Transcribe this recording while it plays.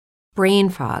brain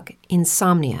fog,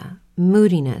 insomnia,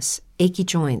 moodiness, achy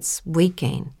joints, weight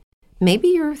gain. Maybe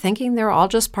you're thinking they're all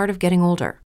just part of getting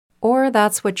older, or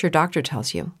that's what your doctor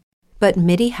tells you. But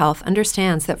MIDI Health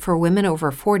understands that for women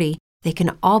over 40, they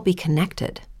can all be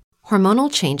connected.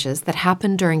 Hormonal changes that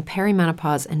happen during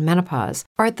perimenopause and menopause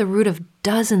are at the root of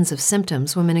dozens of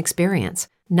symptoms women experience,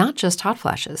 not just hot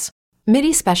flashes.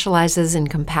 MIDI specializes in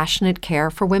compassionate care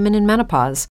for women in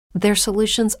menopause. Their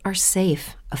solutions are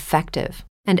safe, effective,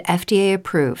 and FDA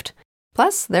approved.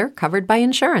 Plus, they're covered by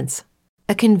insurance.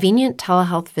 A convenient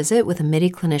telehealth visit with a MIDI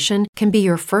clinician can be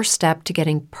your first step to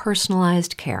getting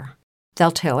personalized care.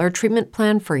 They'll tailor a treatment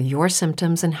plan for your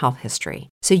symptoms and health history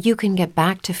so you can get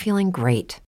back to feeling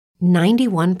great.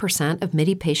 91% of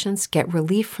MIDI patients get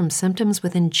relief from symptoms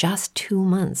within just 2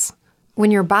 months.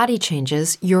 When your body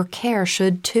changes, your care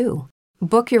should too.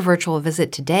 Book your virtual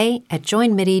visit today at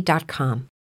joinmidi.com.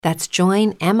 That's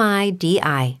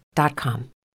joinmidi.com.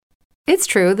 It's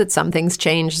true that some things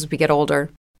change as we get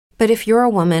older. But if you're a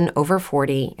woman over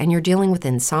 40 and you're dealing with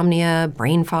insomnia,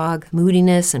 brain fog,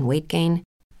 moodiness, and weight gain,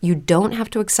 you don't have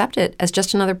to accept it as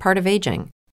just another part of aging.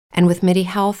 And with MIDI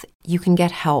Health, you can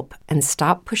get help and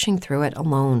stop pushing through it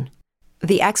alone.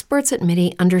 The experts at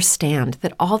MIDI understand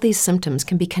that all these symptoms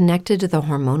can be connected to the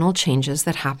hormonal changes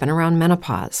that happen around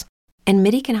menopause, and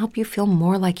MIDI can help you feel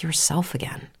more like yourself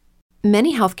again.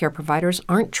 Many healthcare providers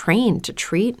aren't trained to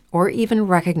treat or even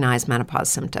recognize menopause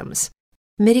symptoms.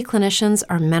 MIDI clinicians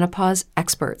are menopause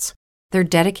experts. They're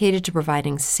dedicated to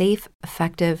providing safe,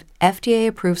 effective,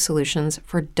 FDA-approved solutions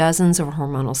for dozens of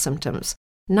hormonal symptoms,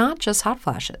 not just hot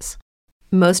flashes.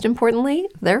 Most importantly,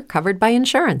 they're covered by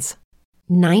insurance.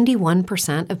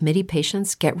 91% of MIDI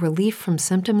patients get relief from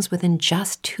symptoms within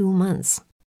just 2 months.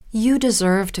 You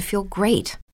deserve to feel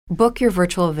great. Book your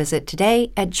virtual visit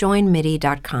today at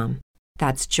joinmidi.com.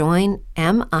 That's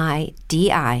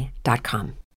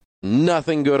joinmidi.com.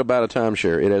 Nothing good about a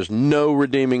timeshare. It has no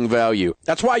redeeming value.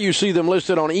 That's why you see them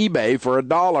listed on eBay for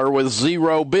 $1 with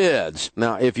 0 bids.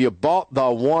 Now, if you bought the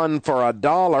one for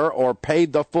 $1 or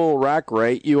paid the full rack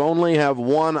rate, you only have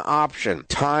one option: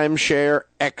 Timeshare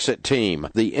Exit Team,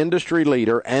 the industry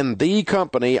leader and the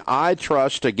company I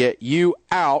trust to get you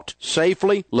out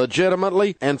safely,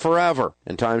 legitimately, and forever.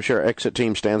 And Timeshare Exit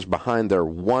Team stands behind their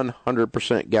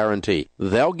 100% guarantee.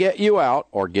 They'll get you out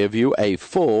or give you a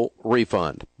full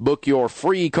refund. Book your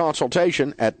free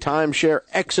consultation at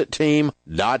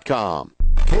timeshareexitteam.com.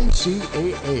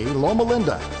 KCAA Loma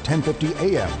Linda,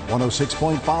 1050 AM,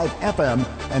 106.5 FM,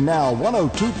 and now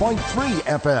 102.3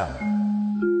 FM.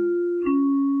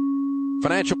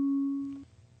 Financial.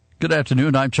 Good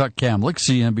afternoon. I'm Chuck Kamlick,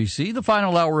 CNBC. The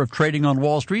final hour of trading on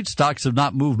Wall Street. Stocks have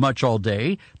not moved much all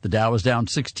day. The Dow is down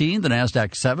 16, the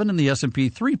Nasdaq 7, and the S&P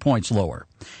 3 points lower.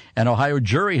 An Ohio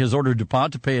jury has ordered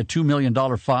DuPont to pay a $2 million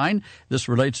fine. This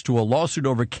relates to a lawsuit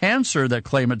over cancer that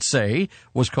claimants say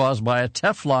was caused by a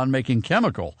Teflon-making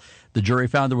chemical. The jury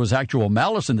found there was actual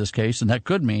malice in this case, and that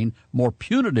could mean more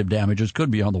punitive damages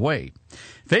could be on the way.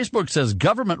 Facebook says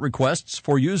government requests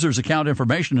for users' account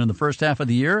information in the first half of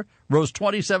the year rose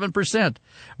 27%.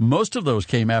 Most of those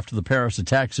came after the Paris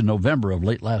attacks in November of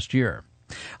late last year.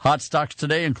 Hot stocks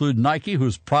today include Nike,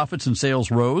 whose profits and sales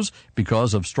rose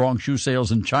because of strong shoe sales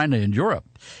in China and Europe.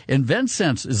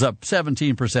 InventSense is up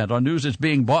 17% on news it's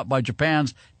being bought by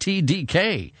Japan's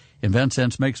TDK.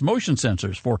 InventSense makes motion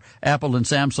sensors for Apple and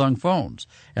Samsung phones.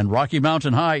 And Rocky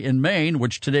Mountain High in Maine,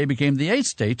 which today became the 8th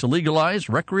state to legalize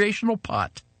recreational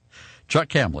pot. Chuck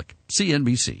Kamlick,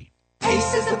 CNBC.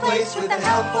 Ace is the place with the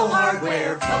helpful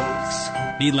hardware, folks.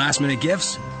 Need last-minute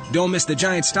gifts? Don't miss the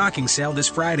giant stocking sale this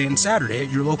Friday and Saturday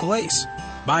at your local Ace.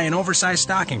 Buy an oversized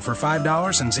stocking for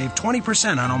 $5 and save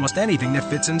 20% on almost anything that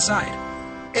fits inside.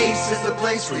 Ace is the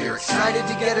place where you're excited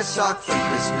to get a sock for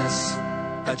Christmas.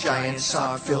 A giant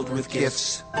sock filled with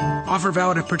gifts. Offer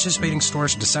valid at participating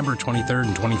stores December 23rd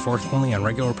and 24th only on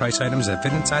regular price items that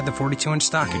fit inside the 42-inch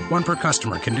stocking. One per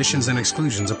customer. Conditions and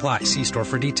exclusions apply. See store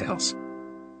for details.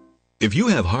 If you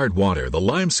have hard water, the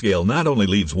Lime Scale not only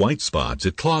leaves white spots,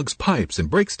 it clogs pipes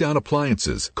and breaks down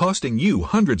appliances, costing you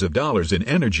hundreds of dollars in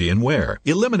energy and wear.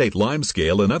 Eliminate Lime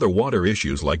Scale and other water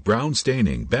issues like brown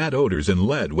staining, bad odors, and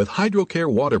lead with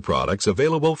HydroCare water products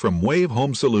available from Wave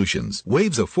Home Solutions.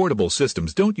 Wave's affordable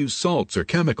systems don't use salts or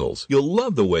chemicals. You'll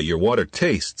love the way your water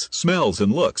tastes, smells,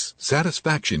 and looks.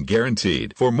 Satisfaction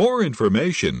guaranteed. For more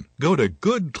information, go to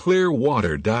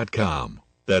goodclearwater.com.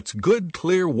 That's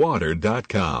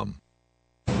goodclearwater.com.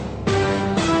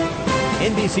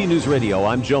 NBC News Radio,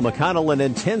 I'm Joe McConnell. An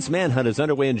intense manhunt is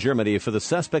underway in Germany for the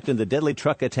suspect in the deadly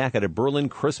truck attack at a Berlin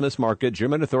Christmas market.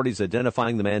 German authorities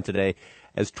identifying the man today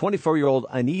as 24-year-old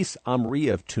Anis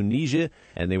Amri of Tunisia,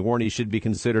 and they warn he should be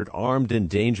considered armed and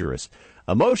dangerous.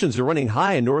 Emotions are running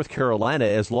high in North Carolina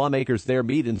as lawmakers there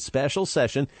meet in special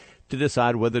session to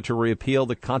decide whether to repeal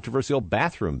the controversial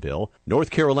bathroom bill. North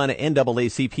Carolina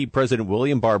NAACP President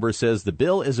William Barber says the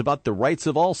bill is about the rights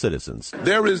of all citizens.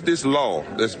 There is this law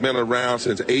that's been around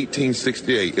since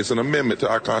 1868. It's an amendment to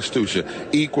our Constitution,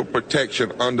 equal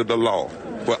protection under the law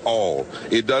for all.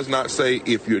 It does not say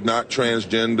if you're not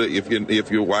transgender, if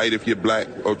you're white, if you're black,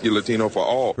 or if you're Latino, for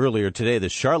all. Earlier today, the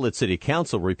Charlotte City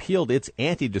Council repealed its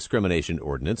anti-discrimination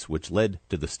ordinance, which led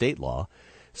to the state law.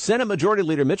 Senate Majority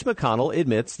Leader Mitch McConnell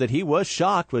admits that he was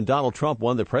shocked when Donald Trump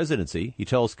won the presidency. He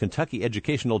tells Kentucky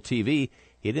Educational TV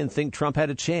he didn't think Trump had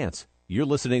a chance. You're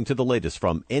listening to the latest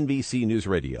from NBC News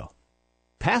Radio.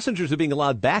 Passengers are being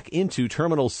allowed back into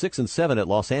Terminals 6 and 7 at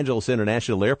Los Angeles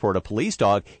International Airport. A police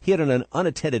dog hid in an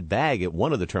unattended bag at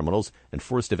one of the terminals and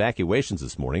forced evacuations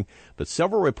this morning. But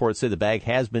several reports say the bag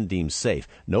has been deemed safe.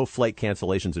 No flight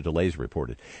cancellations or delays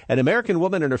reported. An American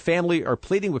woman and her family are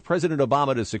pleading with President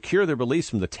Obama to secure their release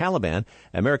from the Taliban.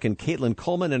 American Caitlin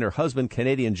Coleman and her husband,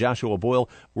 Canadian Joshua Boyle,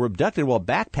 were abducted while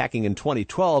backpacking in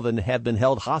 2012 and have been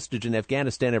held hostage in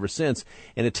Afghanistan ever since.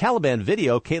 In a Taliban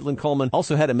video, Caitlin Coleman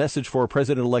also had a message for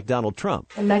President-elect Donald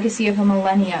Trump. The legacy of a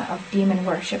millennia of demon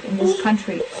worship in this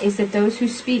country is that those who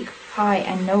speak high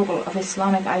and noble of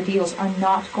Islamic ideals are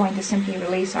not going to simply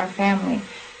release our family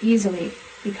easily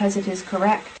because it is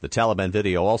correct. The Taliban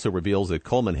video also reveals that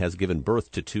Coleman has given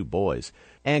birth to 2 boys.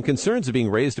 And concerns are being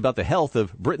raised about the health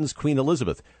of Britain's Queen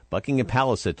Elizabeth. Buckingham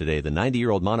Palace said today the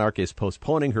 90-year-old monarch is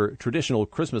postponing her traditional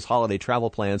Christmas holiday travel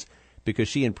plans because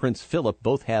she and Prince Philip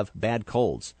both have bad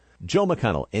colds. Joe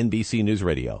McConnell, NBC News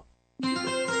Radio.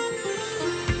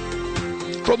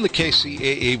 From the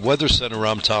KCAA Weather Center,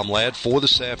 I'm Tom Ladd. For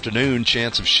this afternoon,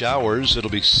 chance of showers. It'll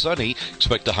be sunny.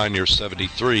 Expect a high near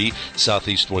 73.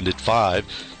 Southeast wind at 5.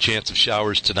 Chance of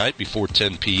showers tonight before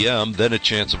 10 p.m. Then a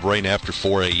chance of rain after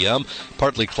 4 a.m.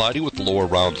 Partly cloudy with the low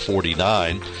around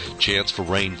 49. Chance for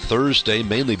rain Thursday,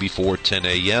 mainly before 10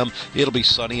 a.m. It'll be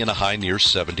sunny and a high near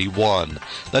 71.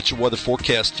 That's your weather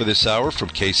forecast for this hour from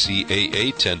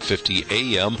KCAA 1050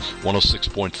 AM,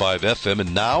 106.5 FM,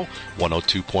 and now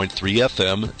 102.3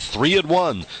 FM. 3 at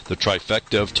 1, the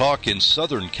trifecta of talk in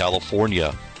Southern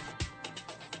California.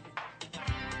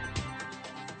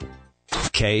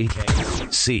 KCAA.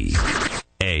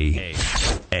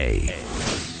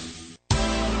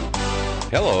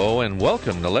 Hello and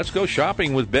welcome to Let's Go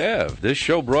Shopping with Bev. This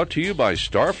show brought to you by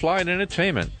Starflight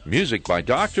Entertainment. Music by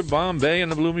Dr. Bombay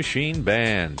and the Blue Machine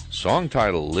Band. Song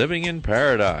title Living in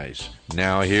Paradise.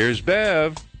 Now here's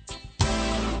Bev.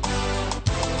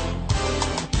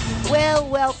 Well,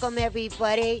 welcome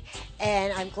everybody,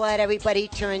 and I'm glad everybody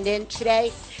turned in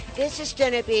today. This is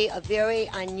going to be a very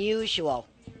unusual,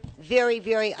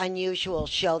 very unusual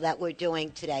show that we're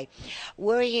doing today.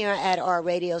 We're here at our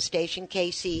radio station,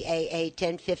 KCAA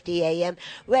 1050 AM,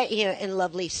 right here in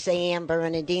lovely San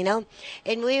Bernardino,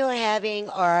 and we are having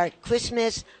our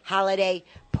Christmas holiday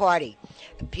party.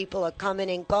 People are coming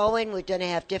and going. We're going to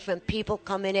have different people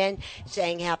coming in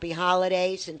saying happy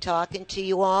holidays and talking to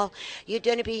you all. You're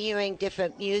going to be hearing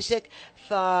different music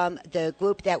from the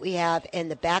group that we have in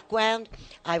the background.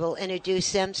 I will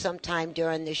introduce them sometime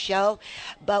during the show.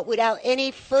 But without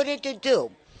any further ado,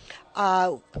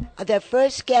 the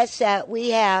first guest that we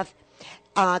have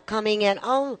coming in,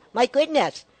 oh my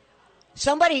goodness,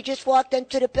 somebody just walked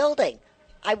into the building.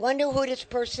 I wonder who this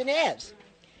person is.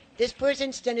 This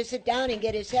person's going to sit down and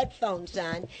get his headphones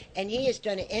on, and he is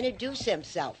going to introduce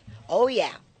himself. Oh,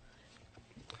 yeah.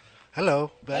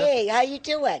 Hello, Beth. Hey, how you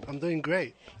doing? I'm doing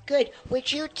great. Good.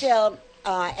 Would you tell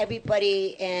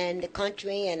everybody in the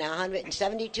country, in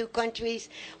 172 countries,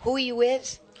 who you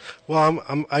is? Well,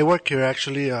 I work here,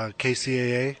 actually,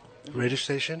 KCAA radio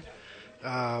station,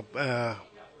 and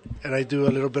I do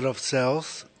a little bit of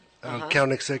sales,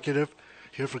 account executive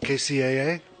here for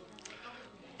KCAA.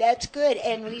 That's good.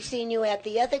 And we seen you at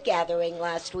the other gathering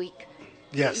last week.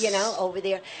 Yes. You know, over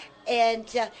there. And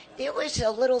there was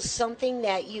a little something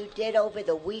that you did over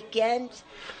the weekend.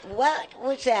 What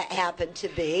was that happen to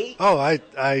be? Oh,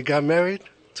 I got married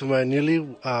to my newly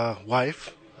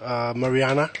wife,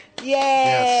 Mariana. Yay!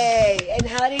 Yes. And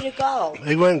how did it go?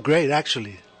 It went great,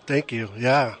 actually. Thank you.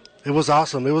 Yeah. It was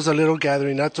awesome. It was a little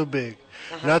gathering, not too big.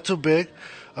 Not too big.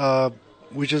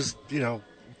 We just,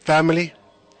 family.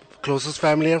 Closest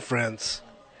family and friends.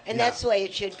 And that's the way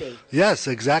it should be. Yes,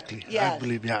 exactly. Yeah. I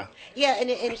believe, yeah. Yeah, and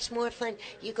it's more fun.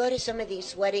 You go to some of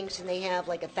these weddings and they have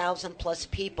like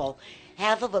 1,000+ people.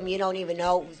 Half of them you don't even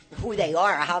know who they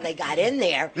are or how they got in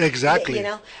there. Exactly. You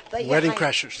know, but wedding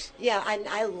crashers. Yeah,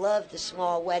 I love the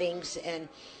small weddings and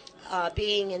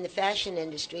being in the fashion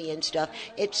industry and stuff.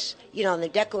 It's the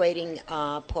decorating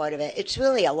part of it. It's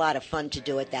really a lot of fun to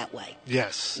do it that way.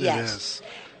 Yes, it is.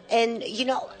 And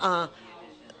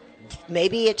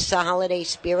maybe it's the holiday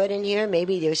spirit in here.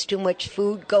 Maybe there's too much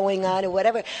food going on or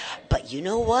whatever. But you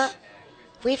know what?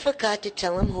 We forgot to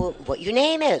tell them what your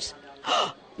name is.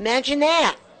 Imagine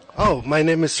that. Oh, my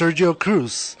name is Sergio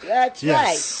Cruz. That's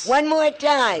right. One more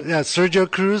time. Yeah, Sergio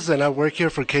Cruz, and I work here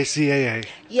for KCAA.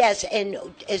 Yes, and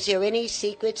is there any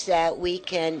secrets that we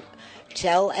can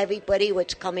tell everybody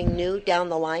what's coming new down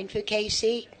the line for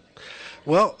KC?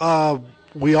 Well,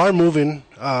 we are moving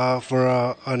for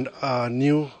a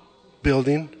new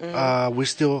building. Mm-hmm. We're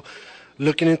still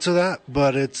looking into that,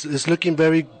 but it's looking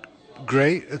very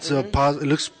great. It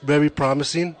looks very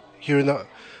promising here in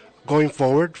going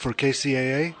forward for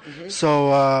KCAA. Mm-hmm.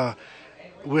 So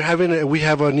we have a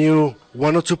new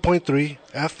 102.3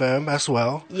 FM as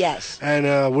well. Yes.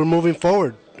 And we're moving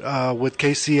forward with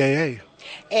KCAA.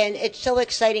 And it's so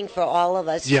exciting for all of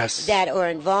us that are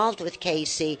involved with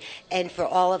KC and for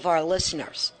all of our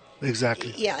listeners.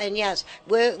 Exactly. Yeah, and yes,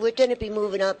 we're going to be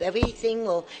moving up. Everything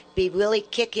will be really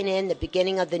kicking in the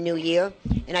beginning of the new year.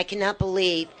 And I cannot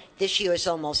believe this year is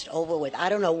almost over with. I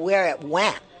don't know where it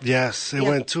went. Yes, it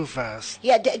went too fast.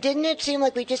 Yeah, didn't it seem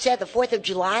like we just had the 4th of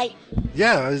July?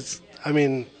 Yeah, it's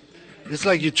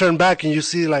like you turn back and you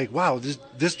see like, wow,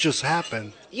 this just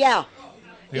happened. Yeah.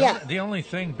 The only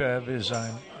thing, Bev, is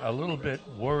I'm a little bit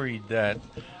worried that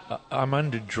I'm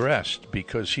underdressed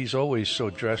because he's always so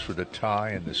dressed with a tie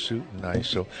and the suit and nice.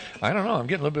 So I don't know. I'm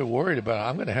getting a little bit worried about it.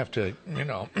 I'm going to have to,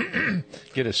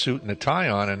 get a suit and a tie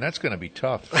on, and that's going to be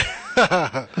tough.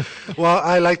 Well,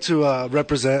 I like to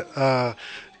represent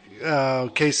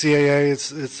KCAA.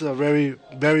 It's a very,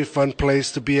 very fun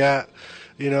place to be at,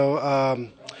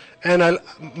 and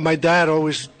my dad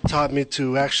always taught me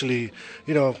to actually,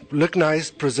 look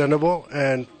nice, presentable,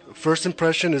 and first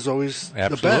impression is always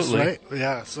the best, right?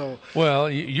 Yeah. So.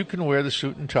 Well, you can wear the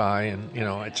suit and tie, and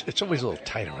it's always a little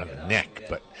tight around the neck.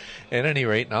 But at any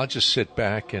rate, I'll just sit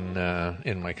back and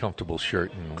in my comfortable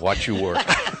shirt and watch you work.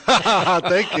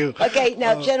 Thank you. Okay,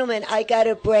 now, gentlemen, I got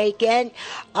to break in.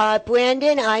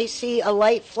 Brandon, I see a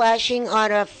light flashing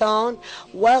on our phone.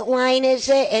 What line is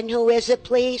it, and who is it,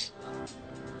 please?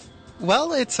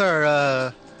 Well, it's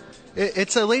our.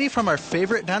 It's a lady from our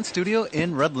favorite dance studio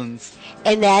in Redlands.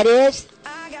 And that is?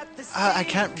 I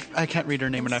can't read her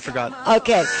name and I forgot.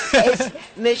 Okay. It's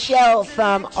Michelle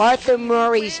from Arthur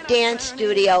Murray's dance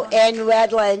studio in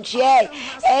Redlands. Yay.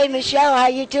 Hey, Michelle, how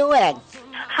you doing?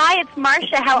 Hi, it's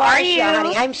Marcia. How are you?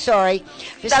 Honey, I'm sorry.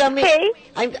 For That's some okay.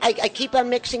 reason, I keep on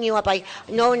mixing you up. I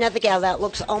know another gal that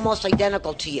looks almost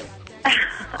identical to you.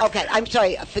 Okay, I'm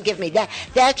sorry. Forgive me.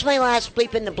 That's my last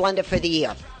bleep in the blender for the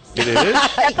year. It is?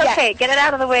 That's okay. Get it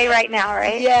out of the way right now,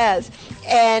 right? Yes.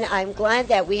 And I'm glad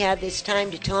that we have this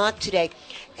time to talk today.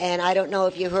 And I don't know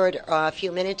if you heard a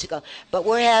few minutes ago, but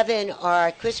we're having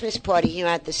our Christmas party here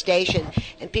at the station,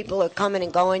 and people are coming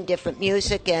and going, different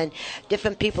music, and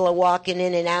different people are walking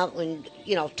in and out and,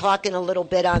 talking a little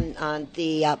bit on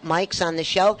the mics on the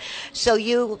show. So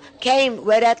you came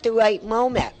right at the right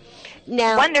moment.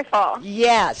 Now, wonderful.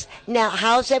 Yes. Now,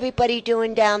 how's everybody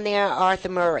doing down there at Arthur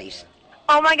Murray's?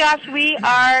 Oh, my gosh, we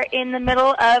are in the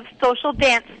middle of social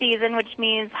dance season, which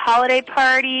means holiday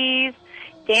parties,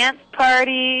 dance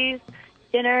parties,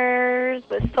 dinners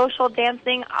with social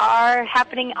dancing are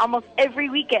happening almost every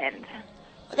weekend.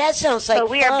 That sounds like So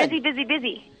we fun. are busy, busy,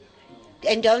 busy.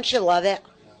 And don't you love it?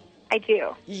 I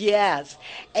do. Yes.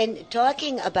 And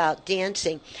talking about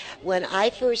dancing, when I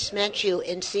first met you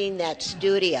and seeing that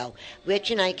studio, Rich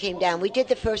and I came down. We did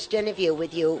the first interview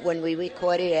with you when we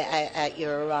recorded it at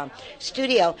your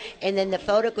studio, and then the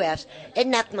photographs. It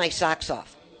knocked my socks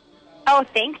off. Oh,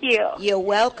 thank you. You're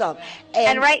welcome.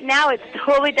 And right now it's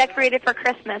totally decorated for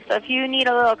Christmas. So if you need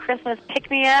a little Christmas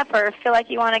pick-me-up or feel like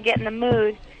you want to get in the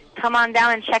mood, come on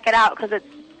down and check it out because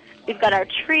we've got our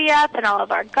tree up and all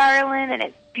of our garland, and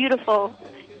it's beautiful,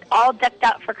 all decked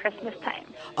out for Christmas time.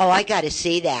 Oh, I got to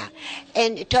see that.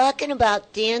 And talking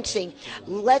about dancing,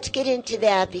 let's get into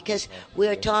that because we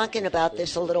were talking about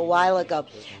this a little while ago.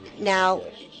 Now,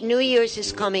 New Year's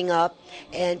is coming up,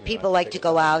 and people like to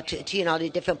go out to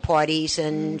different parties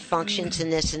and functions and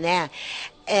this and that.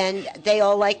 and they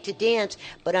all like to dance.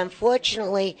 But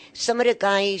unfortunately, some of the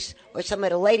guys or some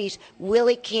of the ladies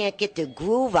really can't get the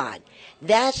groove on.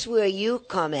 That's where you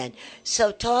come in.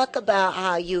 So talk about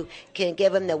how you can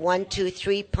give them the 1, 2,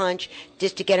 3 punch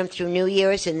just to get them through New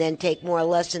Year's and then take more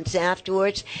lessons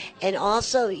afterwards. And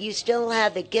also, you still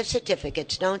have the gift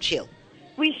certificates, don't you?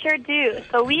 We sure do.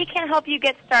 So we can help you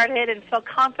get started and feel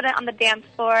confident on the dance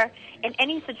floor in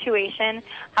any situation.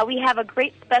 We have a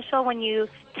great special when you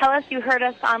tell us you heard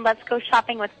us on Let's Go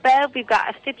Shopping with Bev. We've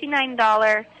got a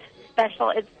 $59 special.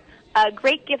 It's a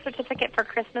great gift certificate for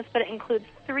Christmas, but it includes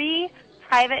 3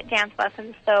 private dance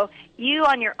lessons. So you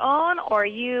on your own or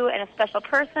you and a special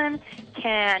person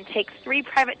can take 3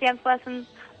 private dance lessons,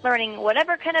 learning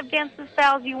whatever kind of dance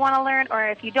styles you want to learn, or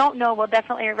if you don't know, we'll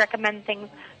definitely recommend things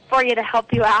for you to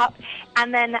help you out.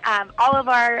 And then all of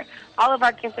our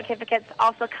gift certificates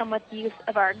also come with use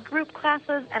of our group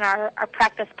classes and our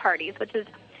practice parties, which is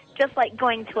just like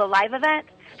going to a live event.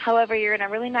 However, you're in a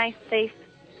really nice, safe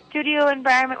studio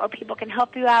environment where people can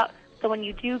help you out. So when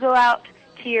you do go out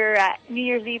to your New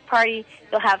Year's Eve party,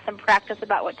 you'll have some practice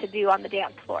about what to do on the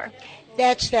dance floor.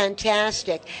 That's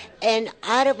fantastic. And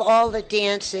out of all the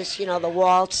dances, you know, the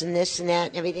waltz and this and that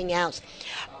and everything else,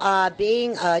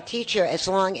 being a teacher as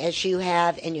long as you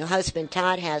have and your husband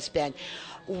Todd has been,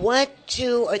 what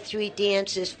 2 or 3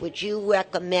 dances would you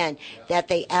recommend that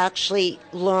they actually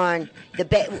learn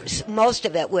most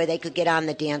of it where they could get on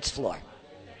the dance floor?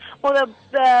 Well,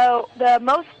 the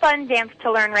most fun dance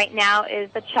to learn right now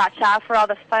is the cha-cha for all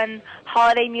the fun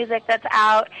holiday music that's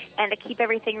out and to keep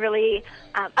everything really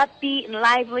upbeat and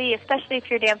lively, especially if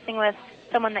you're dancing with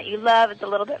someone that you love. It's a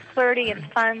little bit flirty and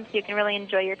fun, so you can really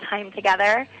enjoy your time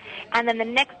together. And then the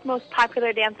next most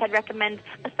popular dance I'd recommend,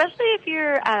 especially if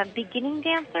you're a beginning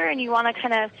dancer and you want to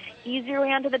kind of ease your way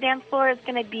onto the dance floor, is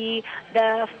going to be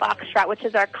the foxtrot, which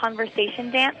is our conversation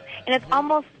dance. And it's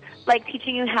almost like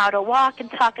teaching you how to walk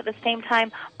and talk at the same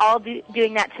time, all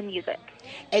doing that to music.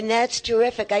 And that's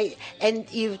terrific.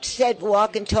 And you said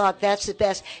walk and talk. That's the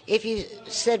best. If you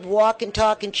said walk and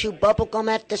talk and chew bubble gum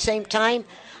at the same time,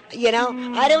 you know,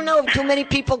 I don't know if too many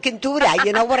people can do that.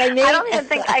 You know what I mean? I don't even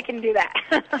think I can do that.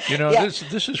 You know, yeah.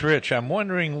 This is Rich. I'm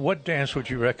wondering, what dance would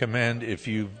you recommend if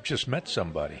you've just met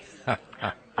somebody?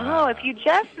 Oh, if you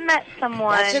just met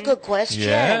someone. That's a good question.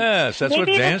 Yes, that's what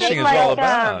dancing is all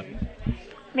about.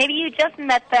 Maybe you just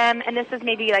met them, and this is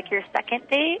maybe like your second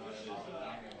date,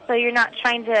 so you're not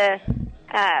trying to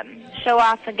show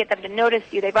off and get them to notice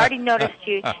you. They've already noticed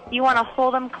you. You want to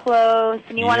hold them close,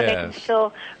 and you want to make them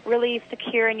feel really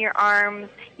secure in your arms.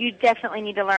 You definitely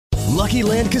need to learn. Lucky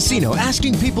Land Casino,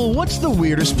 asking people, what's the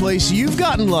weirdest place you've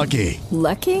gotten lucky?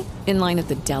 Lucky? In line at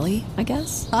the deli, I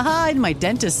guess? Aha, in my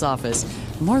dentist's office.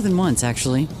 More than once,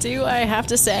 actually. Do I have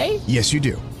to say? Yes, you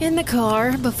do. In the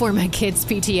car before my kids'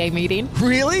 PTA meeting.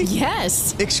 Really?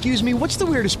 Yes. Excuse me, what's the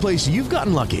weirdest place you've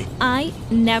gotten lucky? I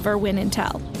never win and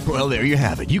tell. Well, there you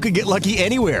have it. You can get lucky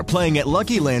anywhere, playing at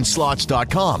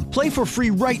LuckyLandSlots.com. Play for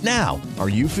free right now. Are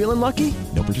you feeling lucky?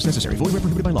 No purchase necessary. Void where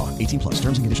prohibited by law. 18+.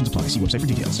 Terms and conditions apply. See website for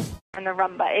details. And the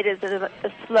rumba. It is a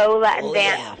slow Latin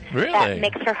dance that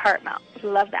makes her heart melt.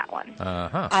 Love that one.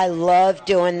 Uh-huh. I love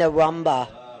doing the rumba.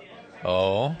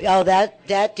 Oh,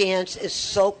 that dance is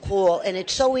so cool, and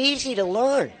it's so easy to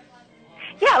learn.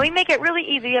 Yeah, we make it really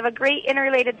easy. We have a great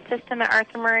interrelated system at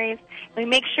Arthur Murray's. We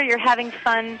make sure you're having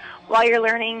fun while you're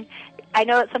learning. I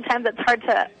know that sometimes it's hard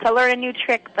to learn a new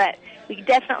trick, but we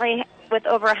definitely, with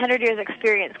over 100 years'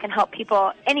 experience, can help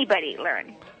people, anybody,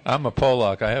 learn. I'm a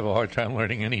Polak. I have a hard time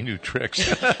learning any new tricks.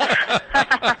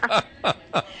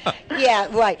 Yeah,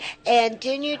 right. And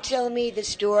didn't you tell me the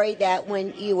story that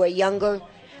when you were younger,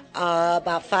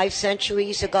 about 5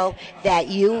 centuries ago, that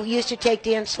you used to take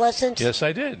dance lessons? Yes,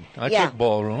 I did. I took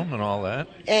ballroom and all that.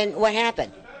 And what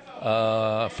happened?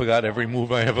 Forgot every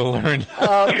move I ever learned.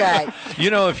 Okay. You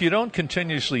know, if you don't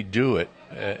continuously do it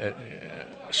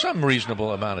some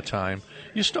reasonable amount of time,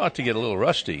 you start to get a little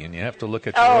rusty, and you have to look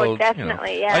at your old...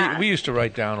 definitely, yeah. We used to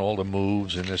write down all the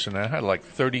moves and this and that. I had like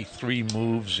 33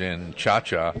 moves in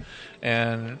cha-cha,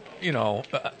 and, you know,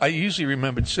 I usually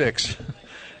remembered 6.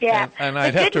 Yeah. And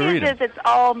I'd have to read it. The good news is it's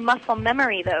all muscle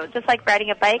memory, though, just like riding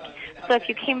a bike. So if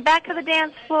you came back to the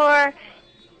dance floor,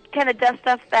 kind of dust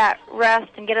off that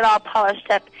rust and get it all polished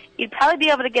up, you'd probably be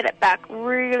able to get it back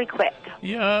really quick.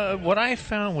 Yeah, what I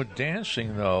found with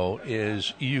dancing, though,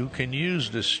 is you can use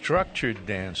the structured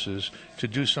dances to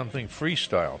do something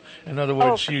freestyle. In other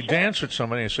words, you dance with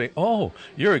somebody and say, oh,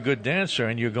 you're a good dancer,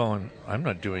 and you're going, I'm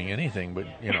not doing anything but,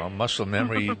 you know, muscle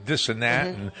memory, this and that,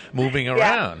 and moving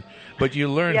around. But you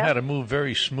learn how to move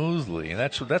very smoothly, and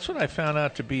that's what I found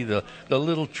out to be the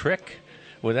little trick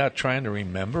without trying to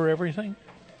remember everything.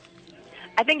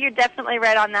 I think you're definitely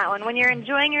right on that one. When you're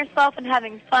enjoying yourself and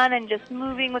having fun and just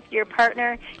moving with your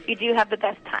partner, you do have the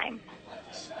best time.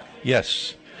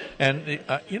 Yes. And,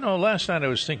 last night I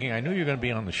was thinking, I knew you were going to be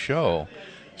on the show,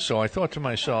 so I thought to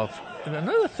myself,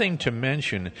 another thing to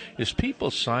mention is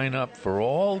people sign up for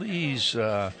all these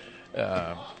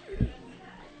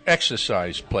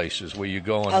exercise places where you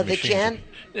go on the gym?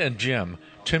 Gym.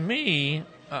 To me,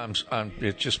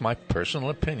 it's just my personal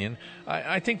opinion,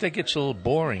 I think that gets a little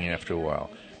boring after a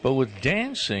while. But with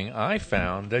dancing, I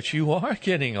found that you are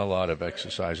getting a lot of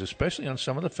exercise, especially on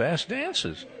some of the fast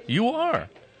dances. You are.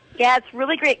 Yeah, it's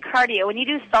really great cardio. When you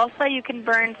do salsa, you can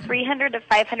burn 300 to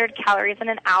 500 calories in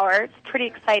an hour. It's pretty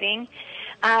exciting.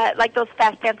 Like those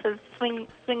fast dances, swing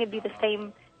would be the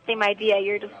same idea.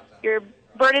 You're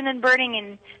burning and burning,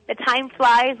 and the time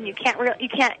flies, and you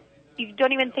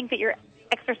don't even think that you're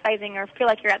exercising or feel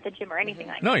like you're at the gym or anything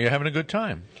like that. No, you're having a good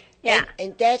time. Yeah.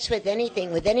 And that's with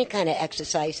anything, with any kind of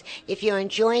exercise. If you're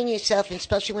enjoying yourself, and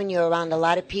especially when you're around a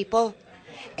lot of people,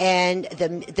 and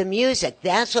the music,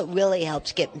 that's what really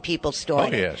helps getting people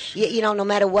started. Oh, yes. No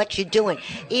matter what you're doing.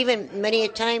 Even many a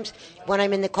times when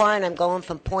I'm in the car and I'm going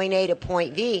from point A to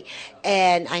point B,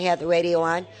 and I have the radio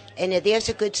on, and if there's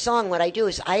a good song, what I do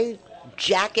is I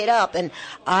jack it up, and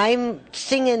I'm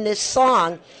singing this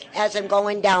song as I'm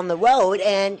going down the road,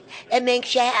 and it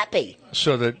makes you happy.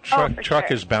 So the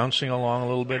truck is bouncing along a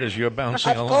little bit as you're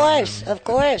bouncing along? Of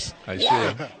course. I see.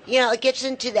 It gets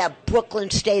into that Brooklyn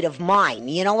state of mind.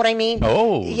 You know what I mean?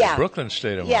 Oh, yeah. The Brooklyn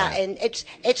state of mind. Yeah, and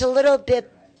it's a little bit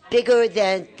bigger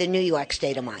than the New York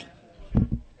state of mind.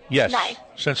 Yes. Nice.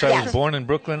 Since I was born in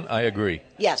Brooklyn, I agree.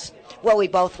 Yes. Well, we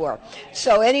both were.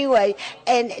 So anyway,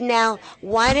 and now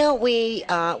why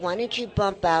don't you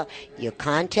bump out your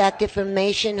contact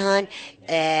information, hon,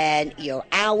 and your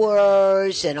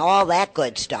hours and all that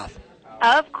good stuff?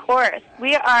 Of course.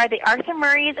 We are the Arthur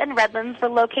Murrays in Redlands. We're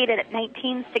located at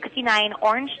 1969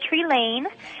 Orange Tree Lane.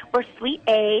 We're Suite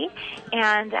A,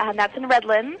 and that's in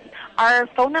Redlands. Our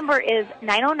phone number is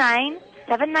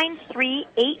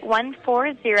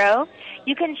 909-793-8140.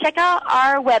 You can check out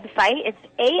our website. It's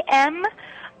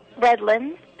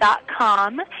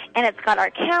amredlands.com, and it's got our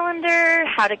calendar,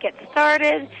 how to get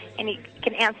started, and you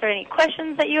can answer any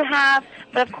questions that you have.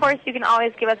 But, of course, you can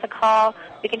always give us a call.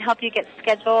 We can help you get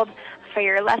scheduled for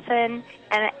your lesson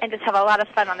and just have a lot of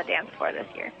fun on the dance floor this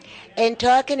year. And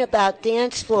talking about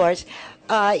dance floors,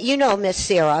 Miss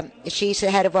Sarah, she's the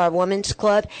head of our women's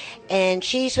club, and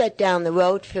she's right down the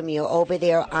road from you over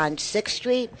there on 6th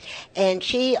Street, and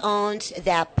she owns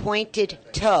that Pointed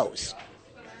Toes.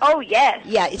 Oh, yes.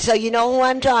 Yeah, so you know who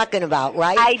I'm talking about,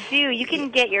 right? I do. You can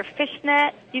get your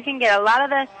fishnet. You can get a lot of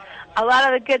the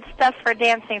good stuff for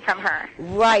dancing from her.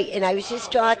 Right, and I was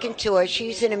just talking to her.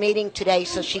 She's in a meeting today,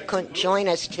 so she couldn't join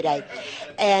us today.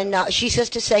 And she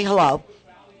says to say hello.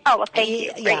 Oh, well, thank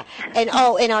you. Yeah. And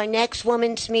our next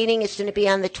women's meeting is going to be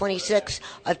on the 26th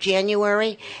of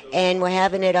January, and we're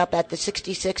having it up at the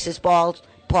 66's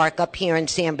ballpark up here in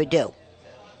San Bernardino.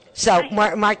 So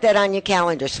mark that on your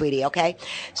calendar, sweetie, okay?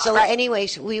 So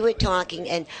anyways, we were talking,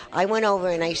 and I went over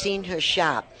and I seen her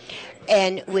shop.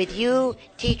 And with you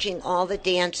teaching all the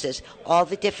dances, all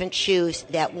the different shoes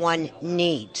that one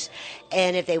needs,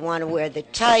 and if they want to wear the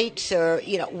tights or,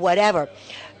 whatever,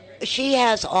 she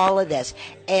has all of this.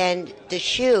 And the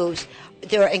shoes,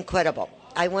 they're incredible.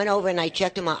 I went over and I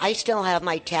checked them out. I still have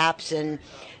my taps and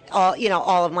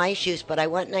all of my shoes, but I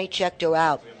went and I checked her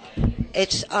out.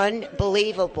 It's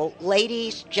unbelievable.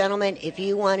 Ladies, gentlemen, if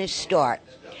you want to start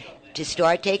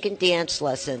taking dance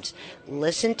lessons,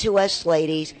 listen to us,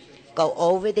 ladies. Go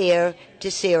over there to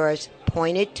Sarah's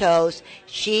Pointed Toes.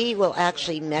 She will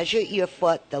actually measure your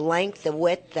foot, the length, the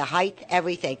width, the height,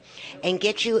 everything, and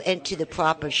get you into the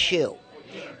proper shoe.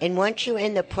 And once you're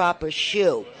in the proper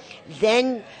shoe,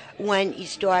 then when you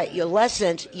start your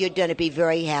lessons, you're going to be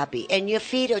very happy. And your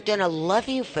feet are going to love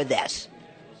you for this.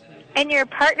 And your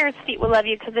partner's feet will love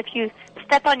you, because if you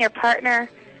step on your partner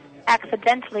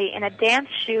accidentally in a dance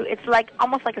shoe, it's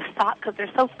almost like a sock, because they're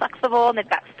so flexible and they've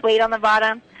got suede on the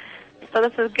bottom. So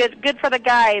this is good for the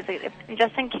guys,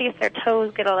 just in case their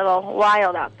toes get a little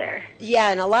wild out there. Yeah,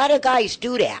 and a lot of guys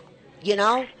do that, In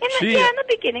the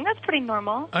beginning, that's pretty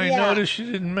normal. I noticed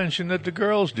you didn't mention that the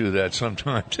girls do that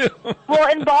sometime, too. Well,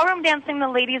 in ballroom dancing, the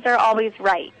ladies are always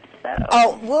right. So.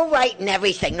 Oh, we're right in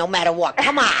everything, no matter what.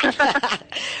 Come on.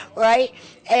 Right?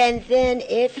 And then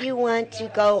if you want to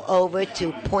go over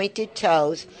to Pointed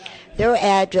Toes, their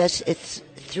address is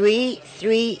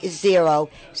 330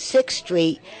 6th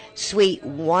Street, Suite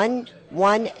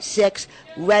 116,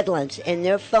 Redlands. And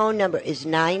their phone number is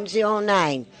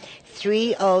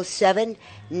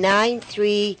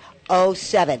 909-307-9300.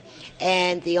 07.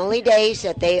 And the only days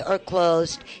that they are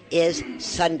closed is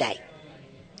Sunday.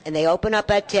 And they open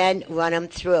up at 10, run them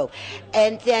through.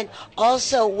 And then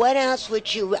also, what else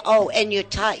would you... Oh, and your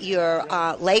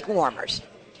leg warmers.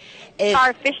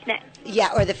 Our fishnet.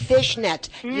 Yeah, or the fish nets.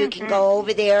 Mm-hmm. You can go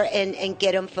over there and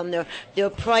get them from their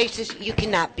prices. You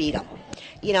cannot beat them.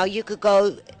 You know, you could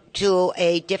go to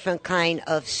a different kind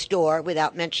of store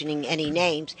without mentioning any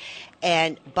names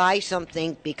and buy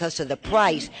something because of the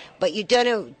price, but you're going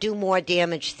to do more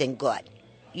damage than good.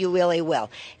 You really will.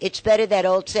 It's better, that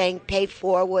old saying, pay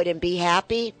forward and be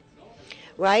happy,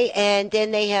 right? And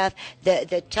then they have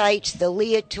the tights, the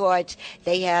leotards.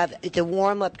 They have the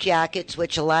warm-up jackets,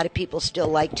 which a lot of people still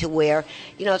like to wear.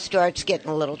 You know, it starts getting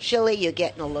a little chilly, you're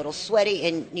getting a little sweaty,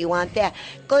 and you want that.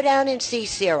 Go down and see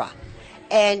Sarah.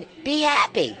 And be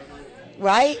happy,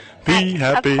 right? Be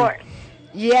happy. Of course.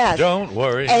 Yes. Don't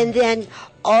worry. And then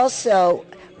also,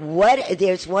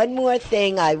 there's one more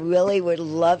thing I really would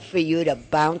love for you to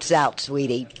bounce out,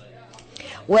 sweetie.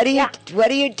 What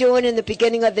are you doing in the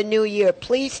beginning of the new year?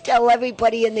 Please tell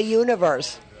everybody in the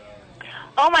universe.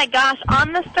 Oh my gosh!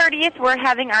 On the 30th, we're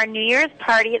having our New Year's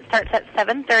party. It starts at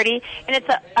 7:30, and it's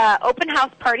a open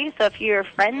house party. So if you're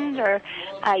friends or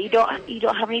you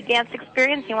don't have any dance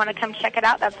experience, you want to come check it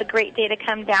out. That's a great day to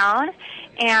come down.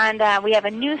 And we have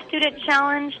a new student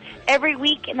challenge every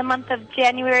week in the month of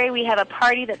January. We have a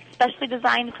party that's specially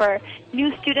designed for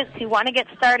new students who want to get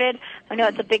started. I know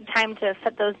it's a big time to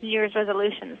set those New Year's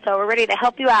resolutions, so we're ready to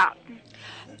help you out.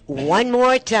 One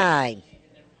more time.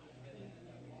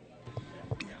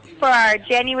 For our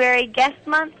January guest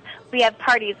month, we have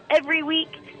parties every week.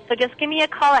 So just give me a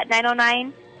call at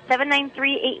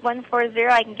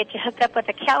 909-793-8140. I can get you hooked up with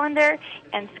a calendar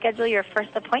and schedule your first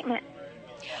appointment.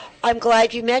 I'm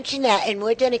glad you mentioned that, and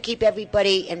we're going to keep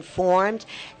everybody informed.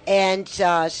 And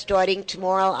starting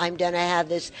tomorrow, I'm going to have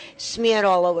this smeared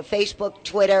all over Facebook,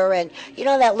 Twitter, and you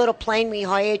know that little plane we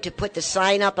hired to put the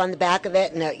sign up on the back of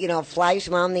it, and it flies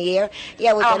around the air.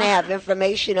 Yeah, we're going to have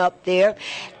information up there.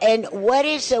 And what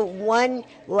is the one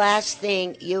last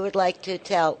thing you would like to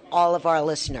tell all of our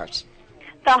listeners?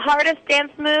 The hardest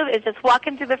dance move is just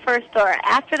walking through the first door.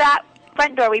 After that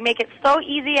front door, we make it so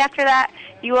easy. After that,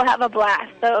 you will have a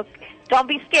blast. So don't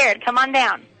be scared. Come on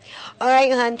down. All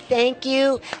right, hon, thank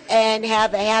you, and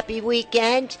have a happy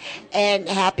weekend, and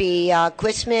happy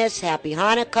Christmas, happy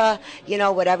Hanukkah,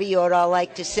 whatever you would all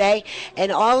like to say.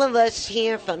 And all of us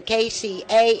here from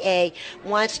KCAA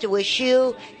wants to wish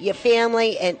you, your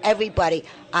family, and everybody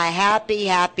a happy,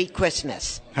 happy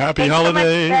Christmas. Happy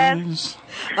holidays. So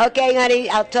much, okay,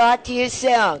 honey, I'll talk to you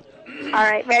soon. All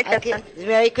right, Merry Christmas. Okay,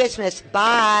 Merry Christmas.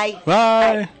 Bye.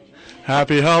 Bye.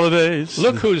 Happy holidays.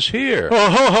 Look who's here. Oh,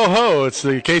 ho, ho, ho. It's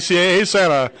the KCAA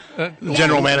Santa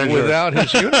general manager. Without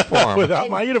his uniform. Without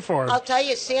my uniform. I'll tell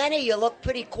you, Santa, you look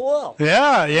pretty cool.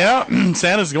 Yeah.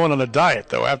 Santa's going on a diet,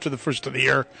 though, after the first of the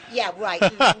year. Yeah, right.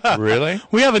 Really?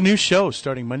 We have a new show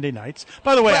starting Monday nights.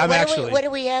 By the way, what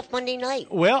do we have Monday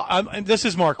night? Well, this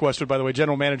is Mark Westwood, by the way,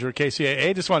 general manager at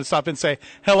KCAA. Just want to stop in and say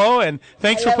hello, and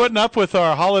thanks for putting up with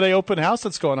our holiday open house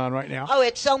that's going on right now. Oh,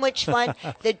 it's so much fun.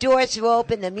 The doors are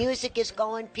open. The music is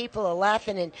going. People are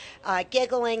laughing and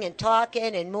giggling and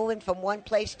talking and moving from one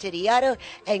place to the other,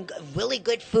 and really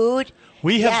good food.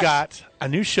 We have got a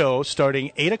new show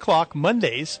starting 8 o'clock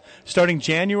Mondays, starting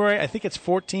January, I think it's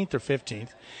 14th or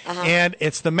 15th, and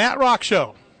it's the Matt Rock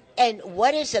Show. And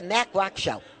what is the Matt Rock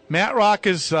Show? Matt Rock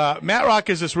is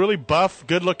this really buff,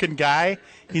 good-looking guy.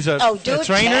 He's a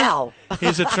trainer. Tell.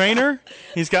 He's a trainer.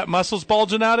 He's got muscles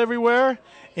bulging out everywhere,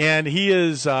 and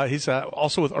he's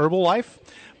also with Herbalife.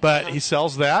 But he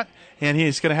sells that, and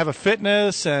he's going to have a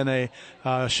fitness and a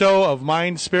show of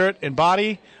mind, spirit, and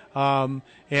body. And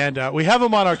we have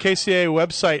him on our KCAA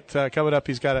website coming up.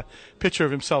 He's got a picture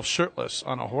of himself shirtless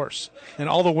on a horse, and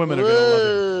all the women are going to love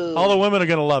it. All the women are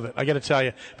going to love it, I got to tell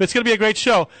you. But it's going to be a great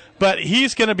show. But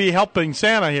he's going to be helping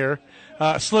Santa here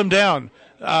slim down.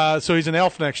 So he's an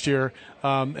elf next year.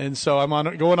 And so I'm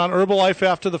going on Herbalife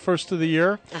after the first of the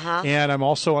year. And I'm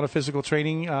also on a physical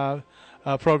training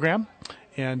program.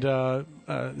 And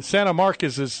Santa Mark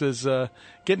is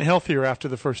getting healthier after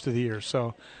the first of the year.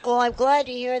 So. Well, I'm glad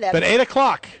to hear that. But 8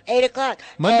 o'clock. 8 o'clock.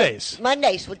 Mondays.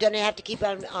 Mondays. We're going to have to keep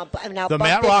on. Now the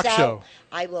Matt Rock Show.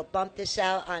 I will bump this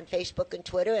out on Facebook and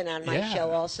Twitter and on my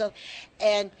show also.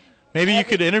 And maybe you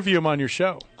could interview him on your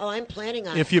show. Oh, I'm planning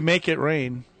on it. If you make it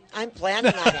rain. I'm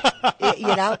planning on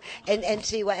it, and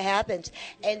see what happens.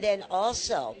 And then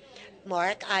also,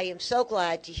 Mark, I am so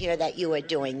glad to hear that you are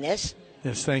doing this.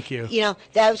 Yes, thank you.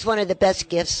 That was one of the best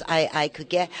gifts I could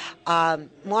get.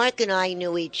 Mark and I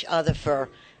knew each other for,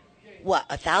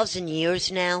 1,000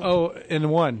 years now? Oh, in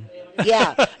one.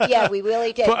 Yeah, we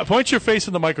really did. Point your face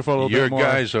in the microphone a little Your bit more.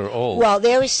 guys are old. Well,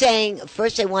 they were saying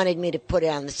first they wanted me to put it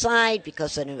on the side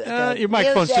because of the your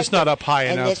microphone's music just not up high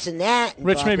and enough. this and that. And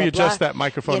Rich, blah, maybe blah, adjust blah, that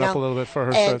microphone up a little bit for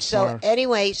her. And it's so, more...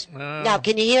 anyways, now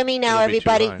can you hear me now, It'll be too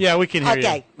everybody? high. Yeah, we can hear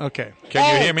Okay. you. Okay.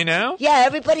 Can you hear me now? Yeah,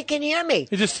 everybody can hear me.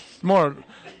 It's just more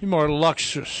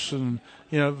luxurious and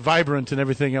vibrant and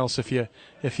everything else if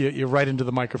you're right into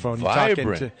the microphone. You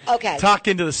Vibrant. Talk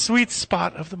into the sweet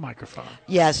spot of the microphone.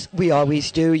 Yes, we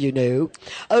always do,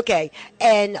 Okay,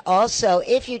 and also,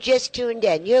 if you just tuned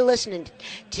in, you're listening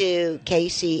to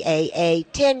KCAA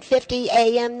 1050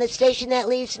 AM, the station that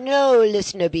leaves no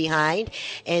listener behind.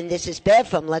 And this is Bev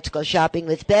from Let's Go Shopping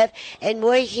with Bev. And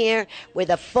we're here with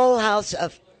a full house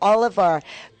of all of our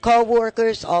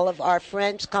co-workers, all of our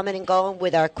friends coming and going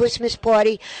with our Christmas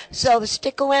party. So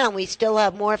stick around. We still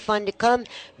have more fun to come.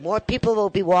 More people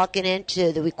will be walking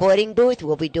into the recording booth.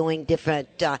 We'll be doing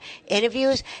different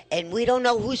interviews, and we don't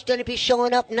know who's going to be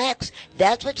showing up next.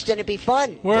 That's what's going to be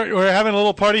fun. We're having a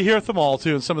little party here at the mall,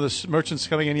 too, and some of the merchants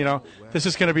coming in. This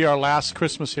is going to be our last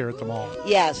Christmas here at the mall.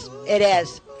 Yes, it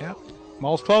is. Yeah,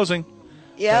 mall's closing.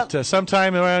 Yeah. But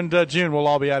sometime around June, we'll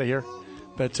all be out of here.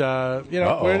 But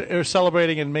we're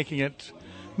celebrating and making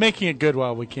it good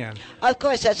while we can. Of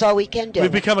course, that's all we can do.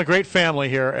 We've become a great family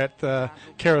here at the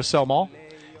Carousel Mall,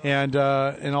 and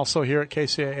also here at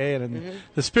KCAA. And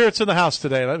the spirit's in the house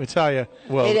today. Let me tell you.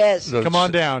 Well, it is. Come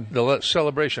on down. The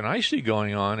celebration I see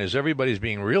going on is everybody's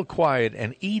being real quiet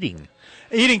and eating.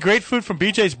 Eating great food from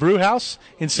BJ's Brew House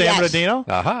in San Bernardino.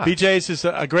 Aha. BJ's is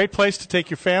a great place to take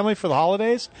your family for the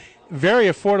holidays. Very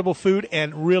affordable food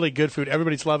and really good food.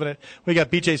 Everybody's loving it. We got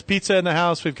BJ's Pizza in the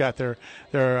house. We've got their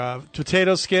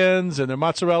potato skins and their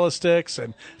mozzarella sticks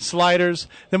and sliders.